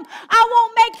hem, I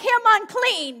won't make him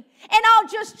unclean. And I'll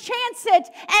just chance it.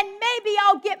 And maybe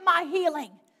I'll get my healing.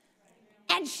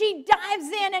 And she dives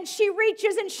in and she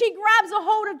reaches and she grabs a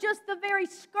hold of just the very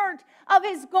skirt of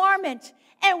his garment.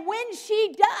 And when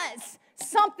she does,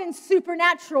 something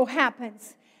supernatural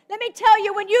happens. Let me tell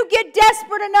you, when you get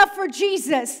desperate enough for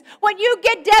Jesus, when you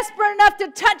get desperate enough to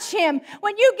touch him,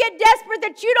 when you get desperate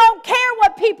that you don't care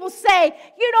what people say,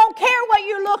 you don't care what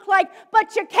you look like,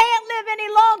 but you can't live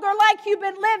any longer like you've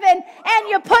been living, and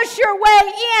you push your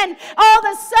way in, all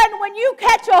of a sudden when you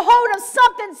catch a hold of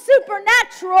something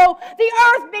supernatural, the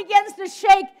earth begins to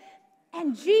shake,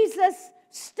 and Jesus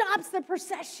stops the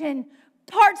procession,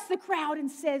 parts the crowd,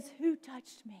 and says, "Who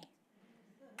touched me?"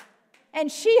 And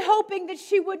she, hoping that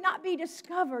she would not be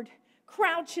discovered,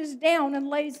 crouches down and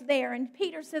lays there. And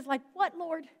Peter says, like, "What,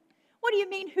 Lord? What do you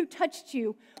mean, who touched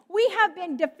you? We have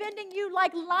been defending you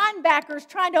like linebackers,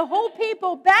 trying to hold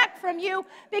people back from you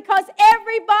because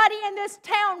everybody in this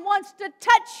town wants to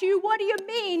touch you. What do you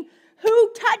mean,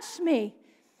 who touched me?"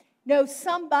 No,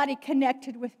 somebody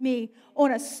connected with me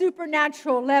on a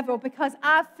supernatural level because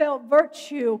I felt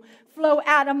virtue flow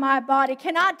out of my body.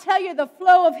 Can I tell you, the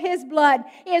flow of his blood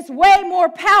is way more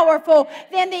powerful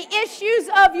than the issues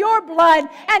of your blood.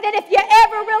 And that if you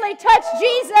ever really touch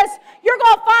Jesus, you're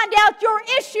going to find out your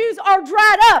issues are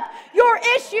dried up. Your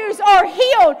issues are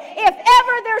healed. If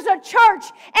ever there's a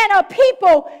church and a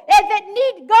people that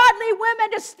need godly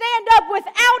women to stand up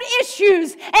without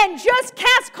issues and just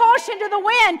cast caution to the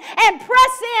wind and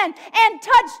press in and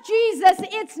touch Jesus,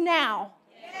 it's now.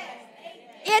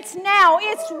 It's now.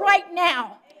 It's right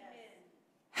now.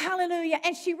 Hallelujah.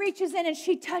 And she reaches in and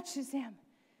she touches him.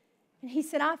 And he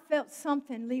said, "I felt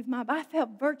something leave my body. I felt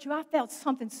virtue. I felt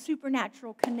something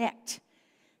supernatural connect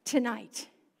tonight."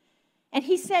 And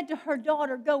he said to her,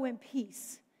 "Daughter, go in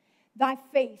peace. Thy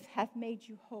faith hath made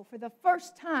you whole." For the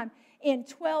first time in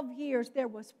 12 years, there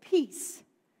was peace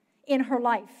in her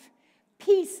life.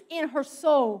 Peace in her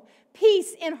soul.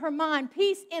 Peace in her mind.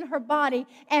 Peace in her body.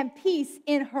 And peace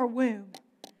in her womb.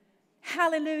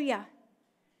 Hallelujah.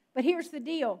 But here's the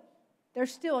deal.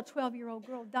 There's still a 12-year-old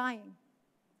girl dying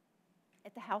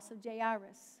at the house of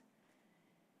Jairus.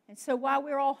 And so while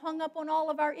we're all hung up on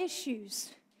all of our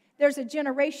issues, there's a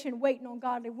generation waiting on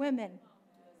godly women.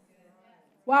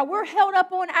 While we're held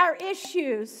up on our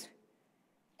issues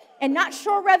and not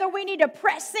sure whether we need to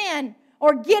press in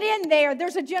or get in there,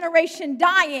 there's a generation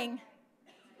dying,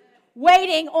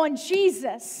 waiting on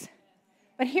Jesus.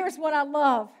 But here's what I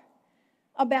love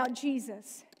about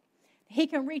Jesus. He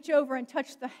can reach over and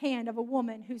touch the hand of a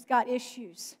woman who's got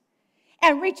issues,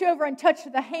 and reach over and touch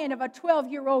the hand of a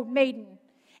 12-year-old maiden,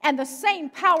 And the same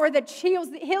power that heals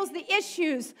the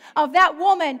issues of that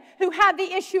woman who had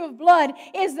the issue of blood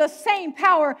is the same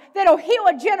power that'll heal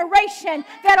a generation,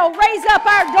 that'll raise up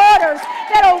our daughters,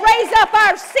 that'll raise up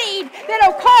our seed,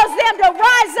 that'll cause them to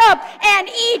rise up and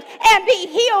eat and be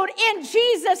healed in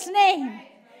Jesus' name.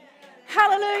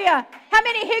 Hallelujah. How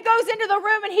many, he goes into the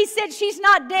room and he said, she's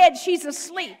not dead, she's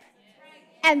asleep.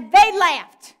 And they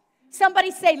laughed.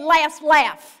 Somebody say, last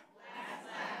laugh.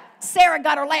 Sarah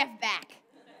got her laugh back.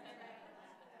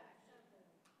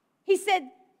 He said,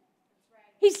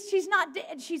 she's not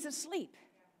dead, she's asleep.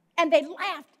 And they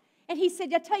laughed. And he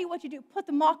said, I tell you what you do, put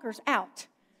the mockers out.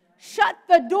 Shut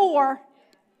the door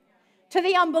to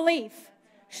the unbelief.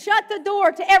 Shut the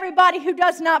door to everybody who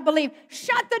does not believe.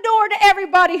 Shut the door to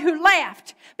everybody who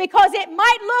laughed. Because it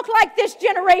might look like this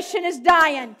generation is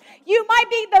dying. You might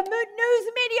be, the news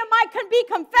media might be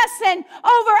confessing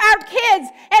over our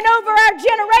kids and over our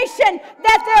generation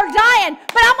that they're dying.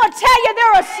 But I'm going to tell you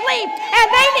they're asleep. And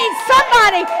they need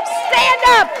somebody. Stand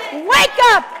up, wake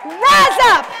up, rise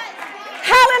up.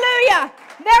 Hallelujah.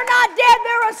 They're not dead,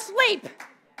 they're asleep.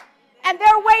 And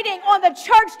they're waiting on the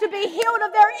church to be healed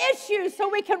of their issues so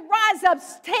we can rise up,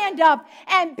 stand up,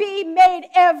 and be made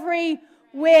every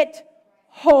whit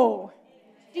whole.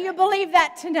 Do you believe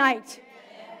that tonight?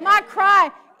 My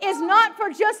cry is not for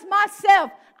just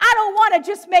myself. I don't want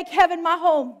to just make heaven my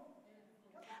home.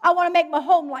 I want to make my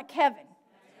home like heaven.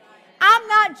 I'm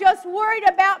not just worried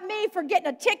about me for getting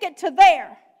a ticket to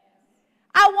there.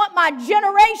 I want my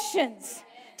generations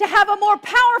to have a more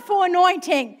powerful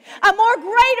anointing, a more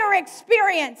greater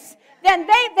experience than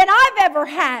I've ever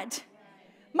had.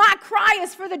 My cry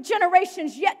is for the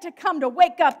generations yet to come to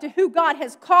wake up to who God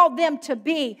has called them to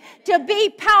be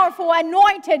powerful,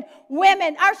 anointed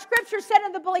women. Our scripture said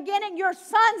in the beginning, your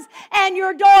sons and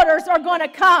your daughters are going to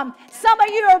come. Some of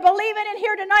you are believing in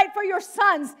here tonight for your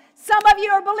sons. Some of you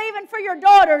are believing for your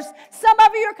daughters. Some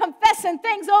of you are confessing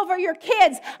things over your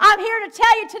kids. I'm here to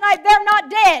tell you tonight, they're not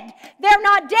dead. They're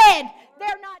not dead.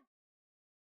 They're not